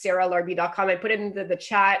 sarah@sarahlarbi.com. I put it into the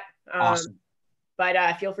chat. Awesome. But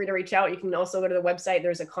feel free to reach out. You can also go to the website.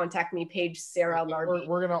 There's a contact me page, Sarah Larbi.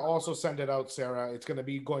 We're going to also send it out, Sarah. It's going to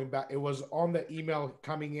be going back. It was on the email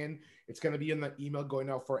coming in. It's going to be in the email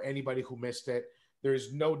going out for anybody who missed it.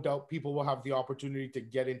 There's no doubt people will have the opportunity to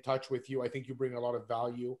get in touch with you. I think you bring a lot of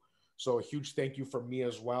value. So a huge thank you from me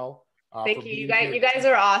as well. Thank you. You guys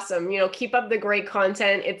are awesome. Keep up the great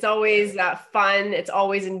content. It's always fun. It's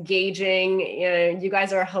always engaging. You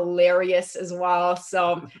guys are hilarious as well.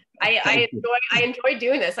 So I enjoy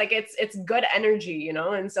doing this. Like it's good energy,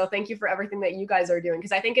 and so thank you for everything that you guys are doing,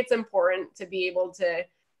 because I think it's important to be able to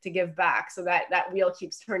give back, so that wheel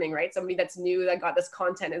keeps turning, right? Somebody that's new that got this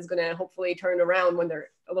content is going to hopefully turn around when they're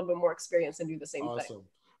a little bit more experienced and do the same thing.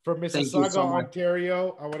 From Mississauga,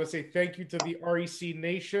 Ontario, I want to say thank you to the REC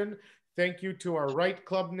Nation. Thank you to our REITE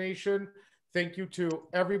Club Nation. Thank you to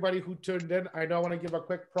everybody who tuned in. I know I want to give a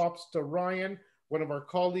quick props to Ryan, one of our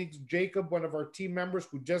colleagues, Jacob, one of our team members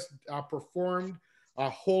who just performed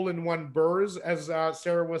hole-in-one burrs, as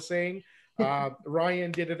Sarah was saying.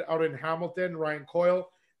 Ryan did it out in Hamilton, Ryan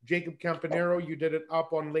Coyle. Jacob Campanero, you did it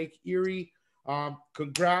up on Lake Erie.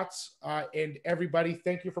 Congrats. And everybody,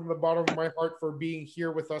 thank you from the bottom of my heart for being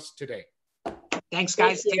here with us today. Thanks,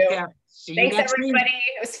 guys. Take care. See you next week. Thanks, everybody.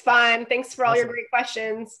 It was fun. Thanks for all your great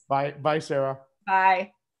questions. Bye, Sarah.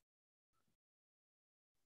 Bye.